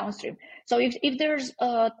cascades downstream. So if there's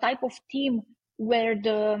a type of team where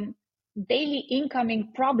the daily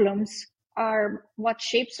incoming problems are what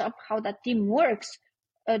shapes up how that team works,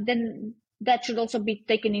 then that should also be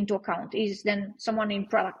taken into account. Is then someone in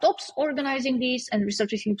product ops organizing this and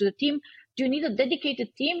researching to the team, Do you need a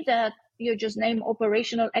dedicated team that you just name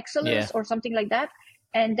operational excellence or something like that?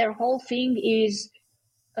 And their whole thing is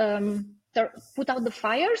put out the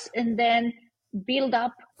fires and then build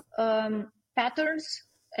up patterns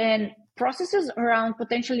and processes around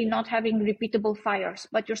potentially not having repeatable fires,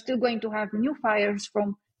 but you're still going to have new fires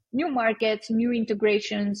from new markets, new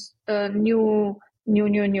integrations, new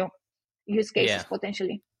use cases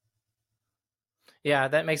potentially. Yeah,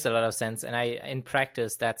 that makes a lot of sense. And in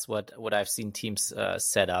practice, that's what I've seen teams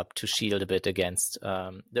set up to shield a bit against,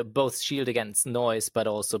 both shield against noise, but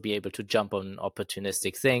also be able to jump on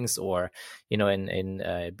opportunistic things, or, in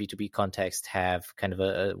B2B context, have kind of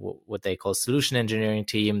a what they call solution engineering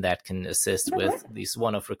team that can assist with these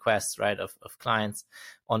one-off requests, right, of clients,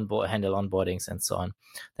 handle onboardings and so on.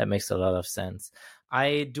 That makes a lot of sense.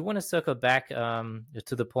 I do want to circle back to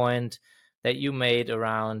the point that you made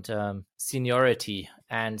around seniority,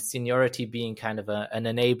 and seniority being kind of an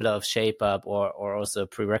enabler of ShapeUp or also a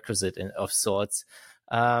prerequisite of sorts.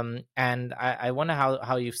 And I wonder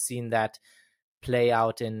how you've seen that play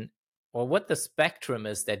out or what the spectrum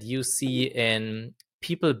is that you see in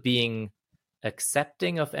people being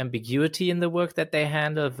accepting of ambiguity in the work that they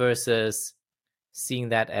handle versus seeing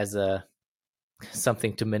that as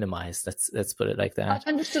something to minimize. Let's put it like that.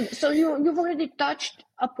 Understood. So you've already touched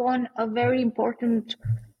upon a very important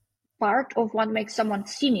part of what makes someone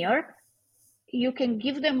senior. You can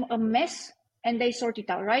give them a mess and they sort it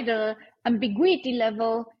out, right? The ambiguity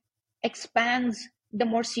level expands the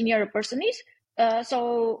more senior a person is.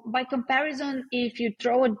 So by comparison, if you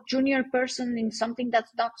throw a junior person in something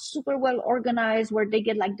that's not super well organized, where they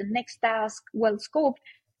get like the next task well scoped,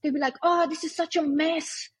 they'll be like, oh, this is such a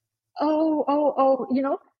mess. Oh,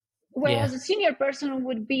 whereas a senior person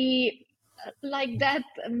would be like that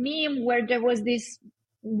meme where there was this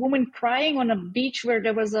woman crying on a beach where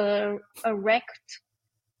there was a wrecked,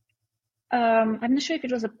 I'm not sure if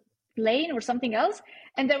it was a plane or something else,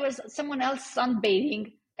 and there was someone else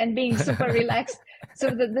sunbathing and being super relaxed. So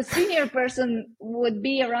the senior person would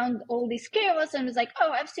be around all this chaos and was like,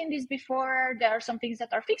 oh, I've seen this before. There are some things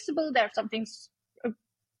that are fixable. There are some things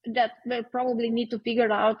that we probably need to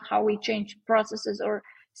figure out how we change processes or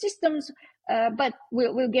systems, but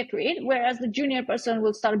we'll get to it. Whereas the junior person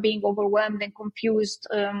will start being overwhelmed and confused,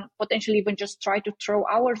 potentially even just try to throw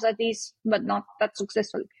hours at this, but not that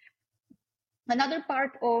successfully. Another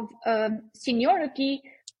part of seniority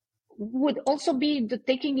would also be the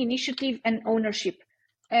taking initiative and ownership.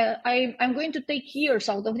 I'm going to take years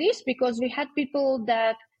out of this because we had people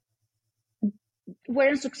that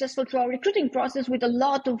weren't successful through our recruiting process with a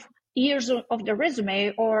lot of years of the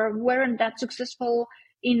resume, or weren't that successful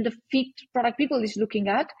in the fit product people is looking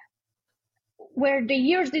at, where the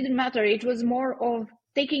years didn't matter. It was more of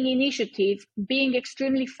taking initiative, being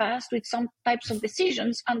extremely fast with some types of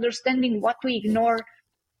decisions, understanding what to ignore,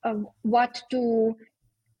 what to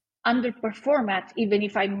underperform at, even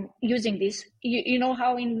if I'm using this. You know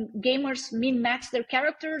how in gamers min-max their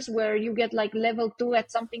characters, where you get like level 2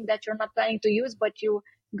 at something that you're not planning to use, but you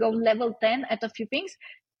go level 10 at a few things.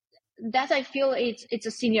 That I feel it's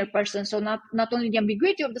a senior person. So not only the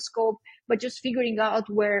ambiguity of the scope, but just figuring out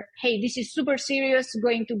where, hey, this is super serious,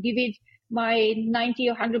 going to give it my 90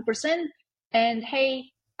 or 100%. And hey,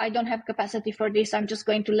 I don't have capacity for this. I'm just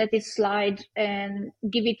going to let it slide and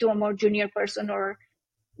give it to a more junior person, or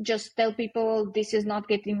just tell people this is not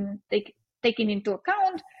getting taken into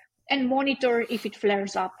account, and monitor if it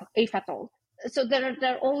flares up, if at all. So there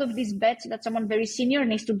are all of these bets that someone very senior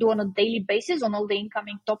needs to do on a daily basis on all the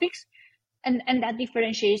incoming topics. And that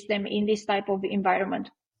differentiates them in this type of environment.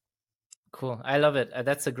 Cool. I love it.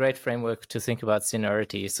 That's a great framework to think about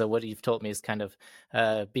seniority. So what you've told me is kind of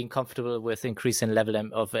being comfortable with increasing level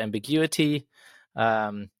of ambiguity,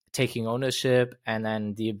 taking ownership, and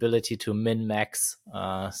then the ability to min-max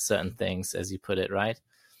certain things, as you put it, right?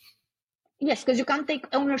 Yes, because you can't take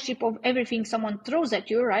ownership of everything someone throws at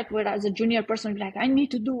you, right? Whereas a junior person would be like, I need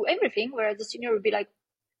to do everything. Whereas the senior would be like,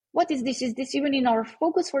 what is this? Is this even in our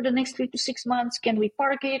focus for the next 3 to 6 months? Can we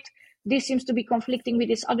park it? This seems to be conflicting with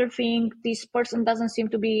this other thing. This person doesn't seem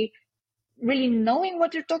to be really knowing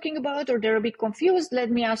what you're talking about, or they're a bit confused. Let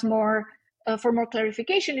me ask more for more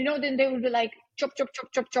clarification. Then they will be like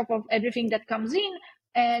chop of everything that comes in,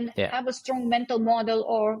 and have a strong mental model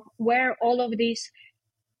or where all of these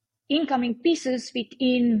incoming pieces fit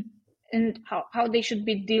in, and how they should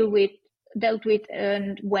be dealt with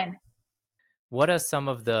and when. What are some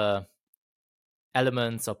of the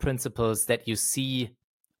elements or principles that you see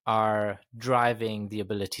are driving the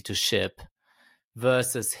ability to ship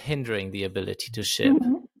versus hindering the ability to ship?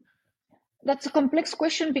 Mm-hmm. That's a complex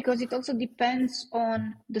question because it also depends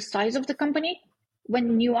on the size of the company.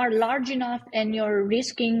 when you are large enough and you're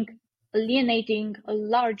risking alienating a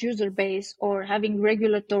large user base or having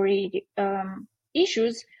regulatory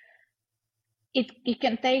issues, it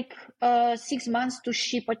can take 6 months to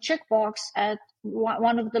ship a checkbox at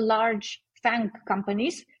one of the large FANG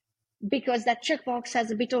companies, because that checkbox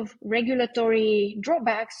has a bit of regulatory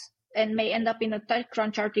drawbacks and may end up in a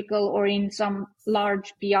TechCrunch article or in some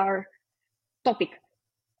large PR topic.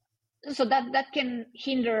 So that can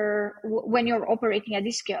hinder when you're operating at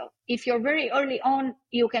this scale. If you're very early on,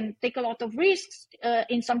 you can take a lot of risks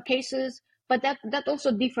in some cases, but that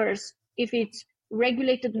also differs. If it's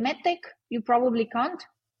regulated medtech, you probably can't.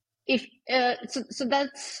 So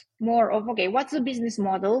that's more of, okay, what's the business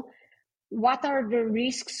model? What are the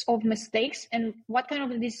risks of mistakes, and what kind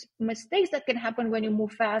of these mistakes that can happen when you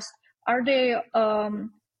move fast? Are they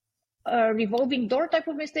a revolving door type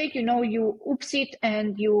of mistake, you oops it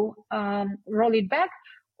and you roll it back,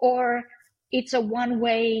 or it's a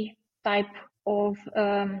one-way type of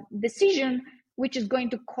decision, which is going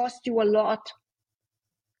to cost you a lot,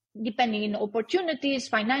 depending on opportunities,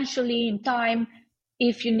 financially, in time,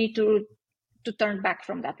 if you need to turn back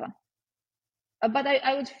from that one. But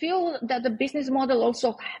I would feel that the business model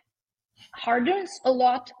also hardens a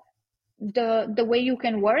lot the way you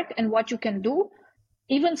can work and what you can do.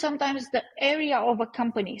 Even sometimes the area of a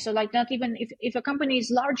company. So like, not even if a company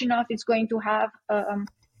is large enough, it's going to have a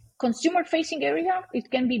consumer facing area. It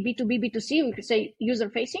can be B2B, B2C, we could say user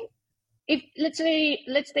facing. If let's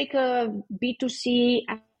take a B2C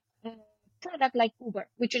product like Uber,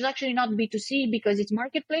 which is actually not B2C because it's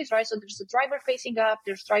marketplace, right? So there's a driver facing app,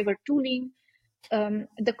 there's driver tooling.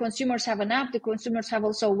 The consumers have an app. The consumers have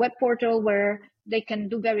also a web portal where they can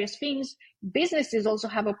do various things. Businesses also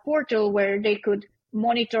have a portal where they could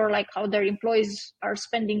monitor like how their employees are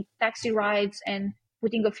spending taxi rides and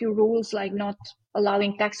putting a few rules, like not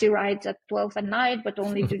allowing taxi rides at 12 at night, but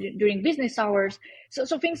only during business hours.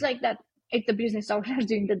 So things like that. If the business hours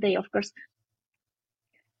during the day, of course.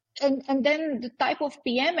 And then the type of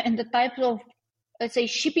PM and the type of, let's say,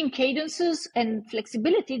 shipping cadences and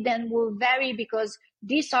flexibility then will vary, because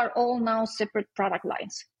these are all now separate product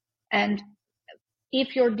lines. And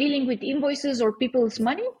if you're dealing with invoices or people's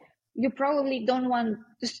money, you probably don't want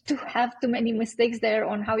to have too many mistakes there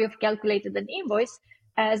on how you've calculated an invoice,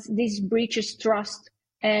 as this breaches trust,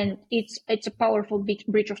 and it's a powerful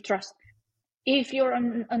breach of trust. If you're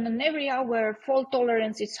on an area where fault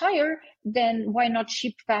tolerance is higher, then why not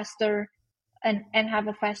ship faster and have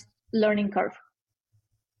a fast learning curve?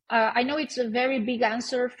 I know it's a very big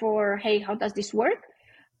answer for, hey, how does this work?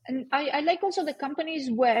 And I like also the companies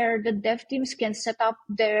where the dev teams can set up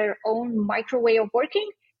their own micro way of working,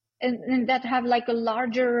 and that have like a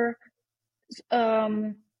larger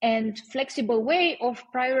and flexible way of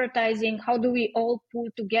prioritizing how do we all pull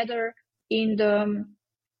together in the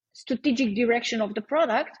strategic direction of the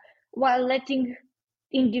product, while letting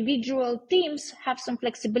individual teams have some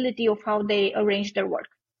flexibility of how they arrange their work.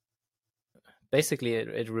 Basically,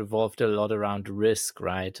 it revolved a lot around risk,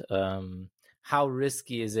 right? How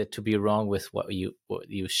risky is it to be wrong with what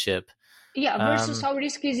you ship? Yeah, versus how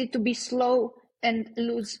risky is it to be slow and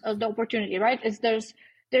lose the opportunity, right? As there's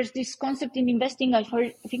this concept in investing. I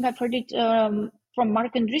think I've heard it from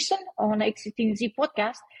Mark Andreessen on Exiting Z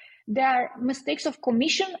podcast. There are mistakes of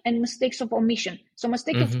commission and mistakes of omission. So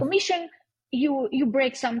mistake of commission, you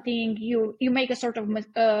break something, you make a sort of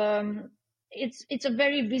it's a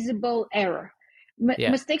very visible error.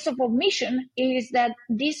 Mistakes of omission is that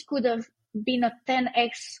this could have been a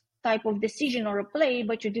 10x type of decision or a play,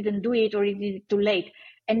 but you didn't do it, or you did it too late.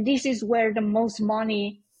 And this is where the most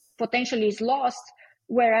money potentially is lost.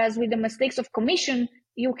 Whereas with the mistakes of commission,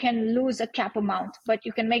 you can lose a cap amount, but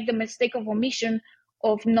you can make the mistake of omission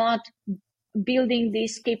of not building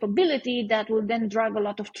this capability that will then drive a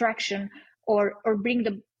lot of traction, or bring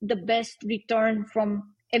the best return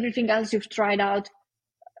from everything else you've tried out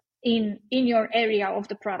in your area of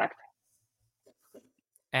the product.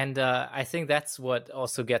 And I think that's what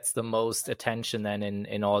also gets the most attention then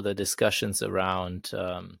in all the discussions around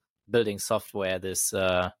building software, this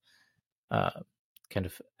kind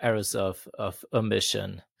of errors of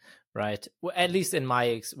omission, right? Well, at least in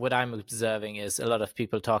what I'm observing is a lot of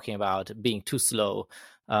people talking about being too slow.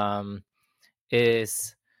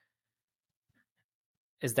 Does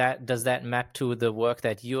that map to the work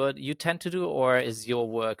that you tend to do, or is your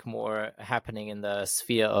work more happening in the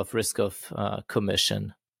sphere of risk of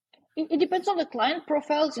commission? It depends on the client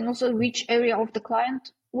profiles and also which area of the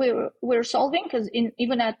client we're solving. Because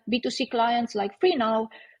even at B2C clients like FreeNow,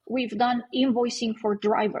 we've done invoicing for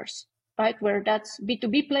drivers, right? Where that's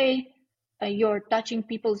B2B play. You're touching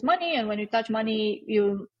people's money, and when you touch money,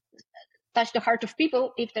 touch the heart of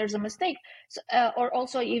people if there's a mistake, or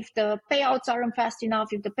also if the payouts aren't fast enough,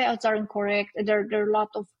 if the payouts aren't correct.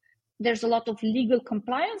 There's a lot of legal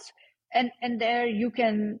compliance, and there you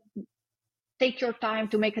can take your time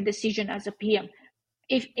to make a decision as a PM.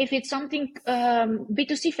 If it's something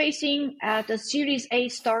B2C facing at a Series A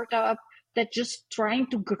startup that just trying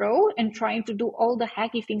to grow and trying to do all the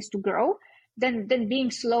hacky things to grow, then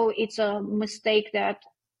being slow, it's a mistake that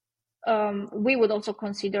we would also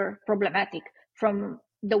consider problematic from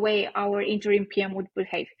the way our interim PM would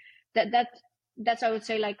behave. That's I would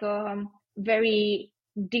say like a very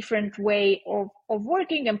different way of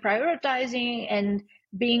working and prioritizing and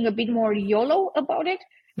being a bit more YOLO about it.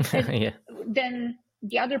 Yeah. Then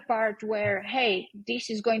the other part where, hey, this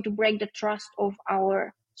is going to break the trust of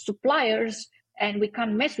our suppliers and we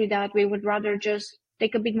can't mess with that. We would rather just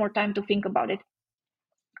take a bit more time to think about it.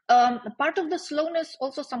 Part of the slowness,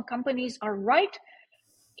 also some companies are right.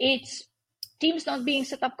 It's teams not being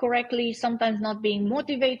set up correctly, sometimes not being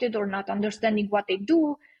motivated or not understanding what they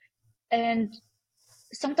do, and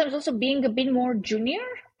sometimes also being a bit more junior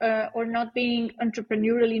or not being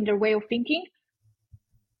entrepreneurial in their way of thinking.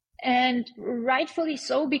 And rightfully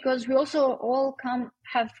so, because we also all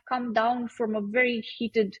have come down from a very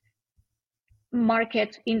heated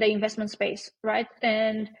market in the investment space, right?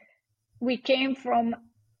 And we came from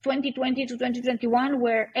 2020 to 2021,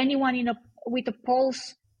 where anyone with a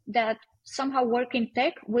pulse that somehow work in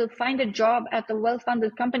tech will find a job at a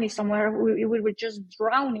well-funded company somewhere. We were just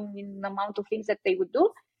drowning in the amount of things that they would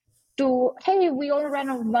do. To, hey, we all ran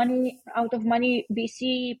out of money,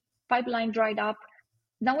 VC pipeline dried up.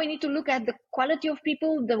 Now we need to look at the quality of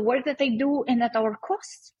people, the work that they do, and at our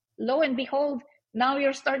costs. Lo and behold, now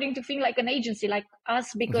you're starting to feel like an agency like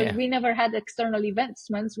us, because we never had external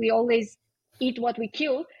investments. We always eat what we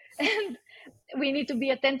kill, and we need to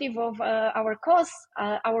be attentive of our costs,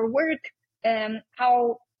 our work,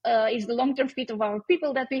 how is the long-term fit of our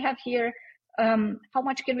people that we have here, how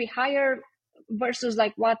much can we hire versus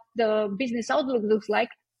like what the business outlook looks like,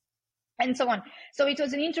 and so on. So it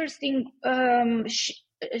was an interesting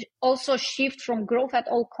also shift from growth at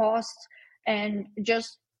all costs and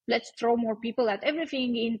just let's throw more people at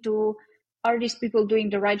everything into, are these people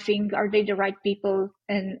doing the right thing? Are they the right people?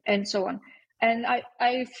 And so on. And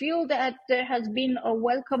I feel that there has been a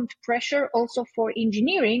welcomed pressure also for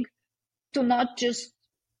engineering to not just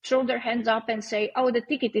throw their hands up and say, oh, the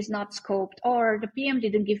ticket is not scoped, or the PM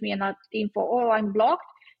didn't give me enough info, or I'm blocked,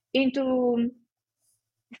 into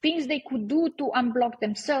things they could do to unblock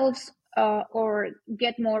themselves or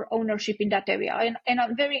get more ownership in that area. And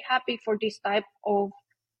I'm very happy for this type of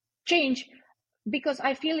change, because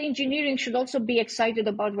I feel engineering should also be excited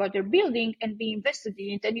about what they're building and be invested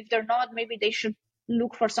in it. And if they're not, maybe they should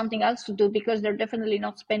look for something else to do, because they're definitely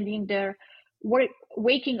not spending their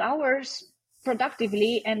waking hours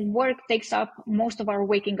productively, and work takes up most of our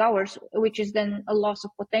waking hours, which is then a loss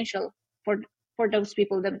of potential for those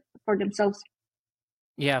people for themselves.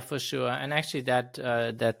 Yeah, for sure. And actually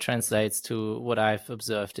that translates to what I've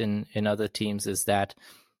observed in other teams, is that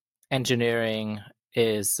engineering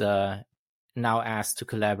is now asked to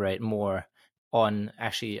collaborate more on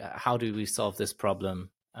actually how do we solve this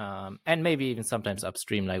problem, and maybe even sometimes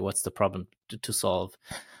upstream, like what's the problem to solve.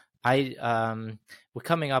 We're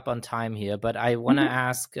coming up on time here, but I want to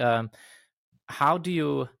ask, how do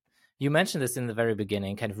you mentioned this in the very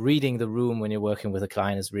beginning, kind of reading the room when you're working with a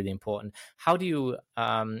client is really important. How do you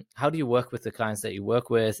work with the clients that you work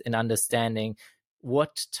with in understanding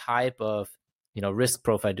what type of risk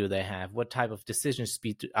profile do they have? What type of decision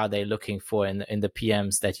speed are they looking for in the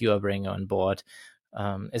PMs that you are bringing on board?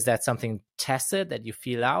 Is that something tacit that you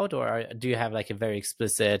feel out, or do you have like a very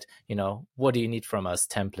explicit, what do you need from us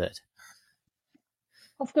template?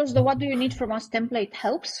 Of course, the what do you need from us template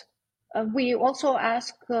helps. We also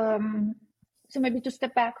ask, so maybe to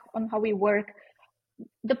step back on how we work,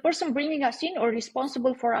 the person bringing us in or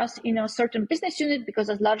responsible for us in a certain business unit, because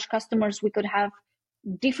as large customers, we could have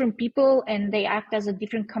different people and they act as a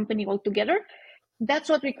different company altogether. That's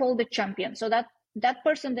what we call the champion. So that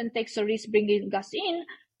person then takes a risk bringing us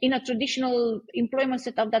in a traditional employment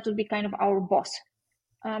setup. That would be kind of our boss.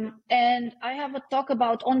 And I have a talk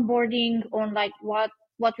about onboarding on like what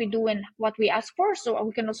we do and what we ask for. So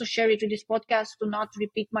we can also share it with this podcast to not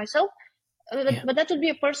repeat myself. But that would be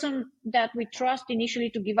a person that we trust initially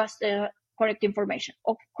to give us the correct information.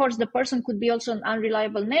 Of course, the person could be also an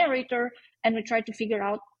unreliable narrator, and we try to figure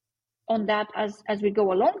out on that as we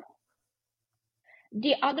go along.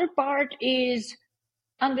 The other part is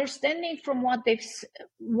understanding from what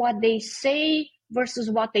they say versus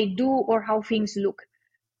what they do or how things look.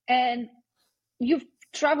 And you've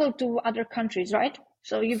travel to other countries, right?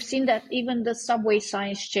 So you've seen that even the subway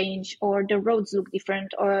signs change, or the roads look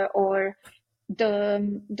different, or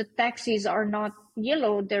the taxis are not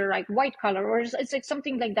yellow, they're like white color, or it's like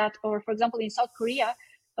something like that. Or for example, in South Korea,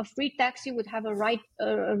 a free taxi would have a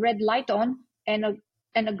red light on, and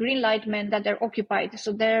a green light meant that they're occupied.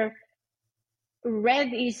 So their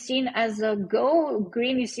red is seen as a go,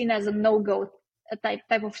 green is seen as a no-go, a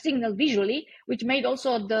type of signal visually, which made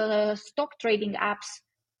also the stock trading apps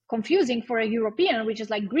confusing for a European, which is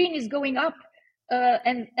like green is going up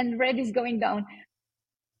and red is going down.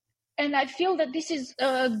 And I feel that this is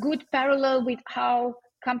a good parallel with how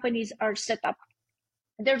companies are set up.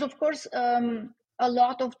 There's, of course, a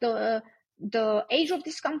lot of the age of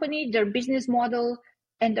this company, their business model,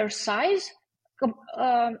 and their size.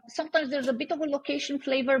 Sometimes there's a bit of a location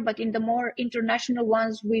flavor, but in the more international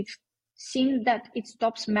ones, we've seen that it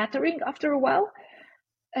stops mattering after a while.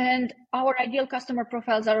 And our ideal customer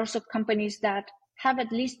profiles are also companies that have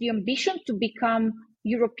at least the ambition to become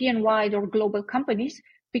European-wide or global companies,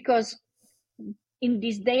 because in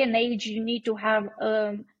this day and age, you need to have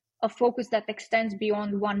a focus that extends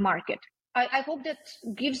beyond one market. I hope that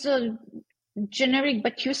gives a generic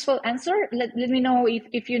but useful answer. Let me know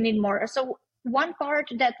if you need more. So one part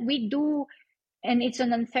that we do, and it's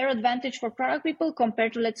an unfair advantage for product people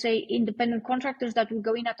compared to, let's say, independent contractors that will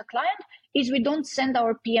go in at a client, is we don't send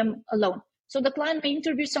our PM alone. So the client may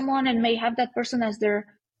interview someone and may have that person as their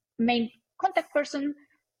main contact person.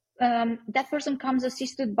 That person comes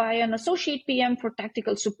assisted by an associate PM for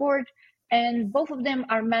tactical support, and both of them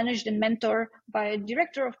are managed and mentored by a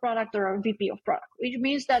director of product or a VP of product, which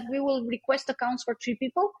means that we will request accounts for 3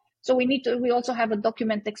 people. So we also have a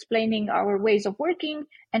document explaining our ways of working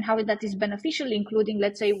and how that is beneficial, including,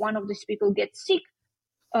 let's say, one of these people gets sick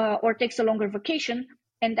or takes a longer vacation,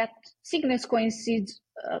 and that sickness coincides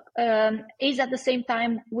is at the same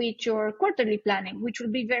time with your quarterly planning, which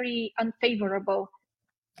would be very unfavorable.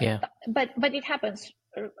 Yeah. But it happens.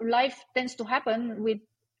 Life tends to happen. With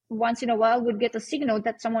once in a while, we'd get a signal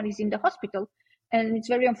that someone is in the hospital, and it's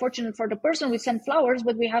very unfortunate for the person. We send flowers,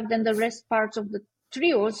 but we have then the rest parts of the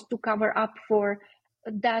trios to cover up for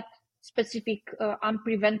that specific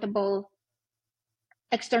unpreventable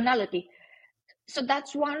externality. So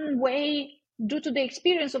that's one way, due to the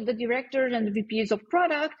experience of the directors and the VPs of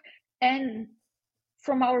product, and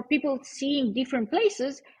from our people seeing different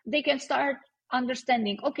places, they can start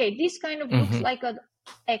understanding, okay, this kind of looks like an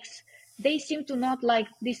X. They seem to not like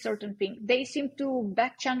this certain thing. They seem to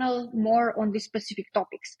back channel more on these specific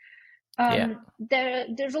topics.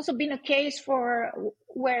 There's also been a case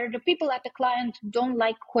where the people at the client don't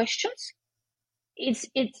like questions.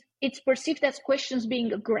 It's perceived as questions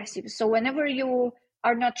being aggressive. So whenever you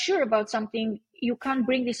are not sure about something, you can't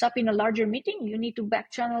bring this up in a larger meeting. You need to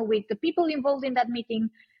back channel with the people involved in that meeting,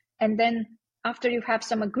 and then after you have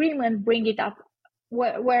some agreement, bring it up.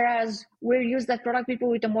 Whereas we're used as product people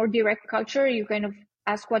with a more direct culture, you kind of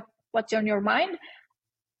ask what's on your mind.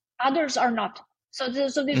 Others are not. So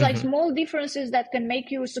there's like small differences that can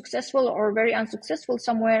make you successful or very unsuccessful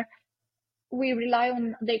somewhere. We rely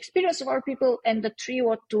on the experience of our people and the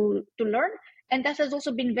trio to learn. And that has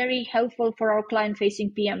also been very helpful for our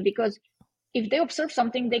client-facing PM, because if they observe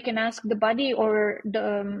something, they can ask the buddy or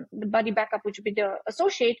the buddy backup, which would be the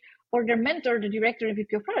associate, or their mentor, the director and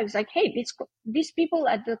VP of products, like, hey, these people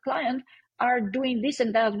at the client are doing this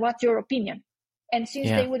and that. What's your opinion? And since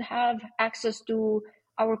they would have access to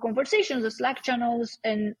our conversations, the Slack channels,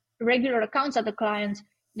 and regular accounts at the clients,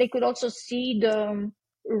 they could also see the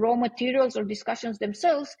raw materials or discussions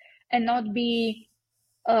themselves and not be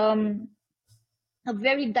a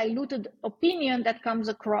very diluted opinion that comes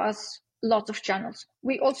across lots of channels.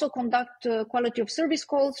 We also conduct quality of service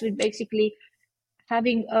calls with basically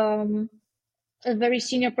having a very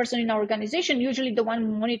senior person in our organization, usually the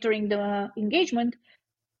one monitoring the engagement,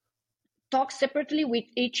 talk separately with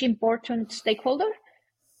each important stakeholder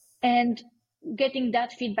and getting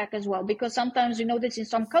that feedback as well. Because sometimes we know that in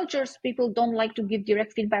some cultures, people don't like to give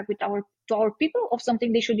direct feedback to our people of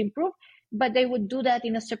something they should improve, but they would do that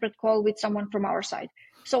in a separate call with someone from our side.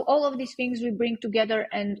 So all of these things we bring together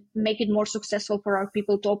and make it more successful for our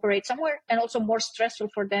people to operate somewhere, and also more stressful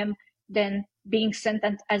for them than being sent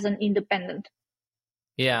as an independent.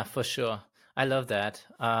 Yeah, for sure. I love that.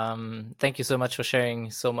 Thank you so much for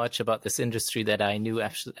sharing so much about this industry that I knew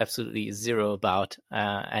absolutely zero about,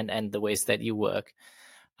 and the ways that you work.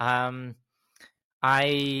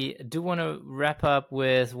 I do want to wrap up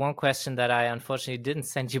with one question that I unfortunately didn't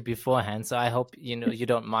send you beforehand, so I hope you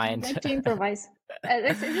don't mind. I'd like to improvise.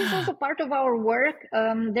 This is also part of our work.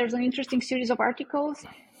 There's an interesting series of articles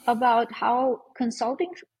about how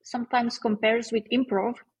consulting sometimes compares with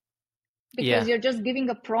improv, because you're just giving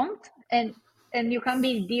a prompt and you can't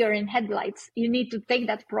be deer in headlights. You need to take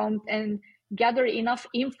that prompt and gather enough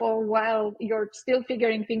info while you're still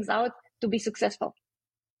figuring things out to be successful.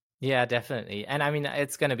 Yeah, definitely. And I mean,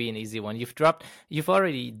 it's going to be an easy one. You've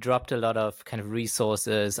already dropped a lot of kind of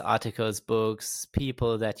resources, articles, books,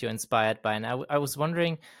 people that you're inspired by. And I was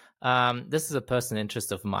wondering, this is a personal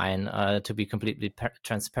interest of mine, to be completely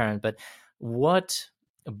transparent, but what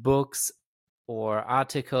books or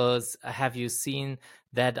articles have you seen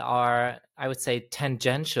that are, I would say,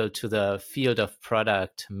 tangential to the field of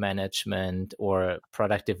product management or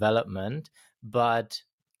product development, but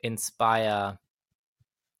inspired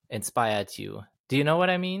you? Do you know what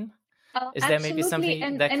I mean? Is there maybe Absolutely.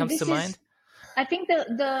 something that comes to mind? I think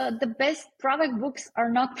the best product books are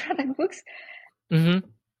not product books. Mm-hmm.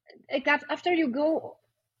 After you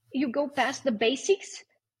go past the basics.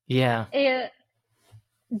 Yeah.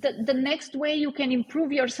 The next way you can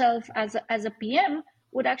improve yourself as a PM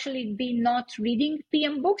would actually be not reading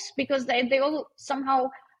PM books, because they all somehow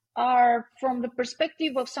are from the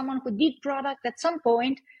perspective of someone who did product at some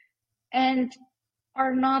point and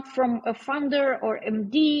are not from a founder or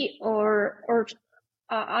MD or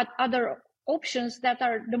other options that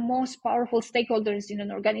are the most powerful stakeholders in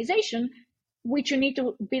an organization, which you need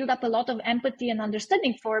to build up a lot of empathy and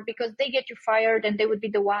understanding for, because they get you fired and they would be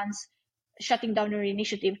the ones shutting down your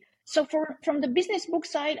initiative. So from the business book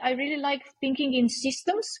side, I really like Thinking in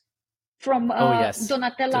Systems from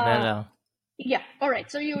Donatella. Yeah, all right.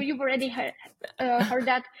 So you've already heard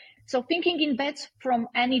that. So Thinking in Bets from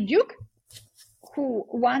Annie Duke, who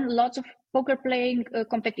won lots of poker playing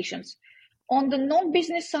competitions. On the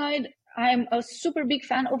non-business side, I'm a super big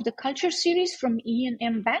fan of the Culture series from Ian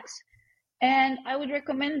M. Banks. And I would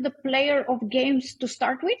recommend The Player of Games to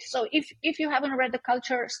start with. So if you haven't read The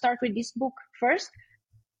Culture, start with this book first,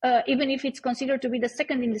 even if it's considered to be the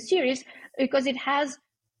second in the series, because it has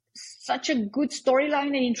such a good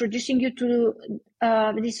storyline in introducing you to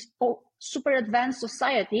this super advanced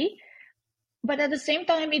society. But at the same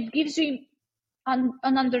time, it gives you an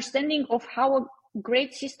understanding of how a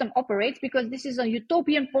great system operates, because this is a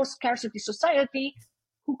utopian post-scarcity society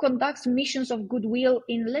who conducts missions of goodwill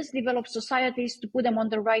in less developed societies to put them on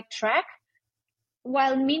the right track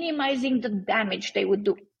while minimizing the damage they would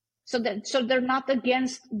do. So they're not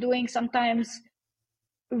against doing sometimes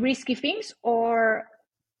risky things or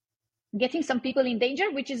getting some people in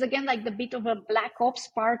danger, which is again like the bit of a black ops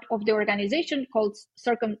part of the organization called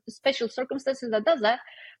special circumstances that does that.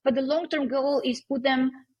 But the long-term goal is put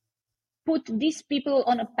these people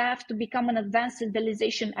on a path to become an advanced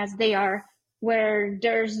civilization as they are, where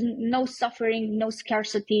there's no suffering, no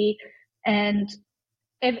scarcity, and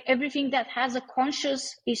everything that has a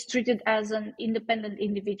conscience is treated as an independent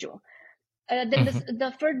individual. Then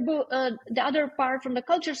the third book, the other part from the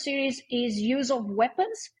Culture series is Use of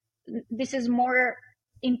Weapons. This is more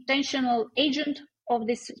intentional agent of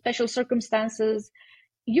this special circumstances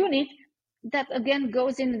unit that again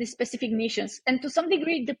goes into the specific missions. And to some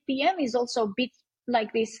degree, the PM is also a bit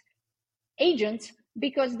like these agents,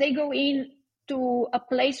 because they go in to a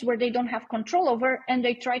place where they don't have control over and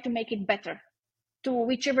they try to make it better to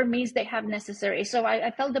whichever means they have necessary. So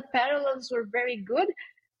I felt the parallels were very good.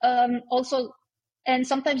 Also, and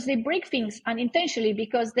sometimes they break things unintentionally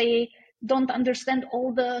because they don't understand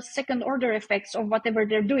all the second order effects of whatever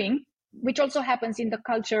they're doing, which also happens in the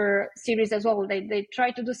Culture series as well. They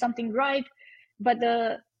try to do something right, but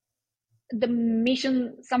the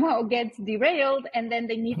mission somehow gets derailed, and then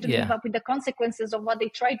they need to live up with the consequences of what they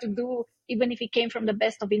try to do, even if it came from the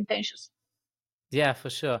best of intentions. Yeah,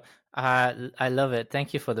 for sure. I love it.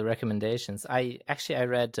 Thank you for the recommendations. I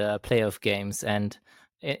read Play of Games, and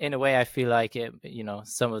in a way, I feel like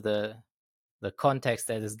some of the context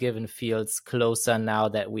that is given feels closer now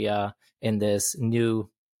that we are in this new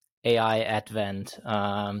AI advent.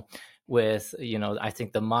 With I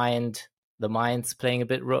think the mind's playing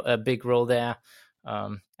a big role there.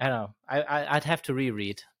 I don't know. I'd have to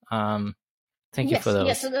reread. Thank you for those.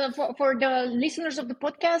 Yes. For the listeners of the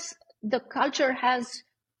podcast, the Culture has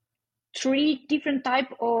 3 different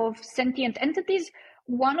type of sentient entities.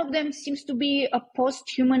 One of them seems to be a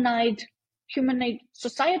post-humanoid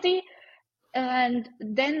society. And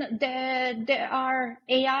then there are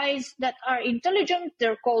AIs that are intelligent.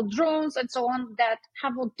 They're called drones and so on, that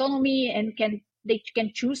have autonomy and they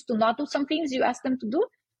can choose to not do some things you ask them to do,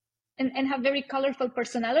 and have very colorful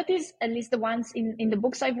personalities, at least the ones in the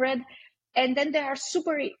books I've read. And then there are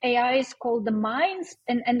super AIs called the minds,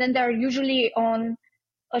 and then they're usually on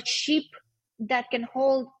a ship that can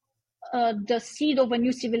hold the seed of a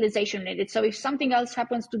new civilization in it. So if something else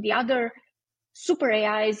happens to the other super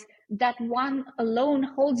AIs, that one alone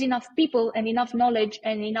holds enough people and enough knowledge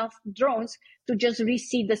and enough drones to just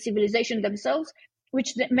reseed the civilization themselves,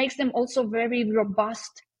 which makes them also very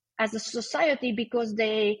robust as a society, because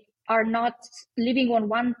they are not living on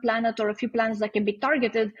one planet or a few planets that can be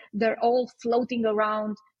targeted. They're all floating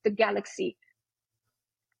around the galaxy.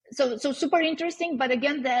 So super interesting. But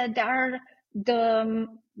again, there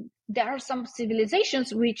are some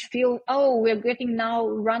civilizations which feel, oh, we're getting now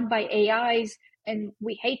run by AIs and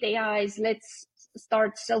we hate AIs. Let's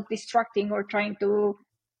start self-destructing or trying to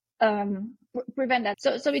prevent that.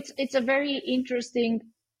 So it's a very interesting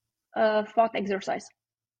thought exercise.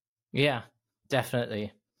 Yeah,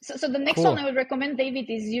 definitely. So the next one I would recommend, David,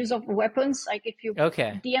 is use of weapons. Like if you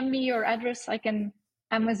DM me your address, I can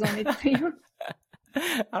Amazon it to you.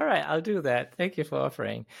 All right, I'll do that. Thank you for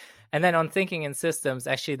offering. And then on thinking in systems,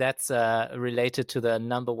 actually, that's related to the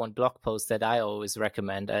number one blog post that I always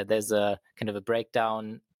recommend. There's a kind of a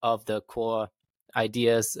breakdown of the core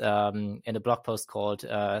ideas in a blog post called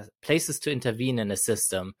Places to Intervene in a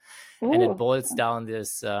System. Ooh. And it boils down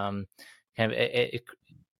this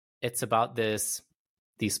it's about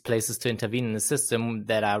these places to intervene in the system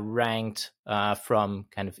that are ranked from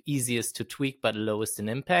kind of easiest to tweak but lowest in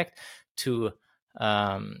impact to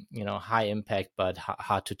high impact but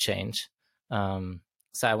hard to change.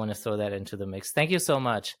 So I want to throw that into the mix. Thank you so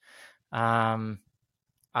much.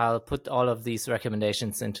 I'll put all of these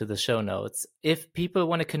recommendations into the show notes. If people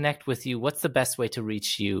want to connect with you, what's the best way to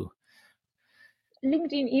reach you?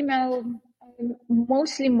 LinkedIn, email. I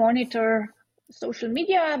mostly monitor social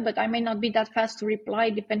media, but I may not be that fast to reply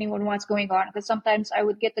depending on what's going on, because sometimes I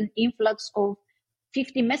would get an influx of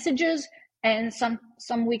 50 messages and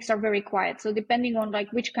some weeks are very quiet. So depending on like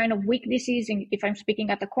which kind of week this is, and if I'm speaking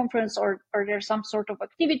at a conference or there's some sort of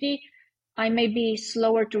activity, I may be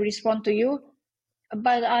slower to respond to you,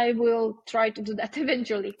 but I will try to do that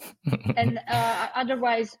eventually. And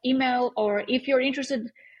otherwise email, or if you're interested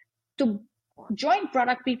to join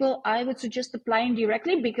Product People, I would suggest applying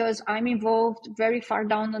directly, because I'm involved very far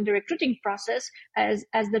down on the recruiting process as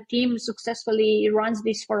the team successfully runs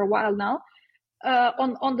this for a while now.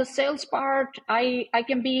 On the sales part, I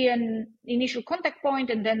can be an initial contact point,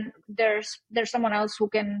 and then there's someone else who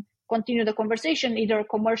can continue the conversation either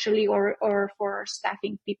commercially or for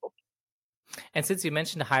staffing people. And since you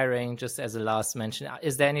mentioned hiring, just as a last mention,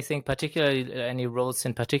 is there anything particularly, any roles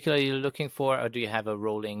in particular you're looking for, or do you have a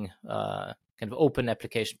rolling kind of open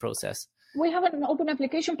application process? We have an open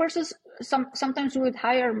application process. Sometimes we would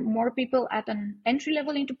hire more people at an entry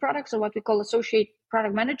level into products, or what we call associate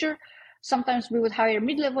product manager. Sometimes we would hire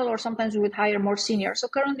mid-level, or sometimes we would hire more senior. So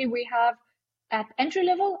currently we have at entry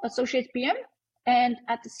level, associate PM, and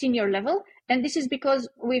at the senior level. And this is because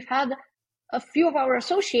we've had a few of our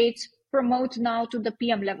associates promote now to the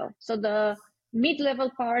PM level. So the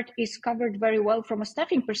mid-level part is covered very well from a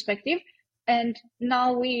staffing perspective. And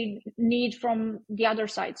now we need from the other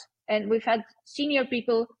sides. And we've had senior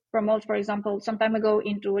people promote, for example, some time ago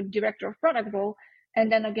into a director of product role.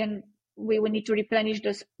 And then again, we will need to replenish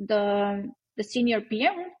the senior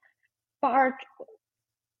PM part.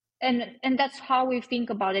 And that's how we think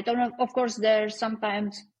about it. And of course, there's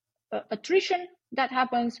sometimes attrition that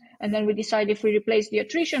happens, and then we decide if we replace the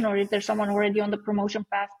attrition or if there's someone already on the promotion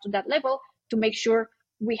path to that level, to make sure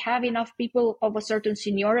we have enough people of a certain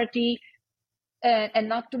seniority and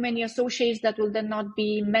not too many associates that will then not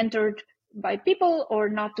be mentored by people, or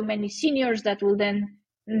not too many seniors that will then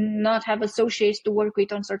not have associates to work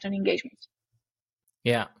with on certain engagements.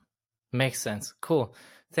 Yeah, makes sense. Cool.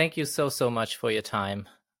 Thank you so much for your time.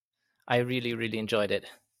 I really, really enjoyed it.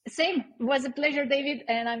 Same. It was a pleasure, David,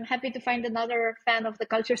 and I'm happy to find another fan of the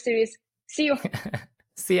Culture Series. See you.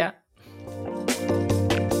 See ya.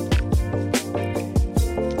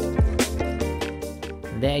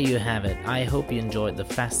 There you have it. I hope you enjoyed the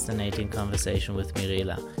fascinating conversation with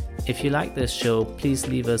Mirela. If you like this show, please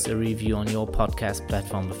leave us a review on your podcast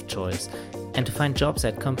platform of choice. And to find jobs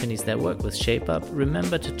at companies that work with ShapeUp,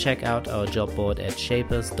 remember to check out our job board at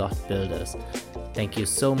shapers.builders. Thank you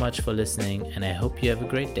so much for listening, and I hope you have a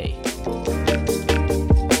great day.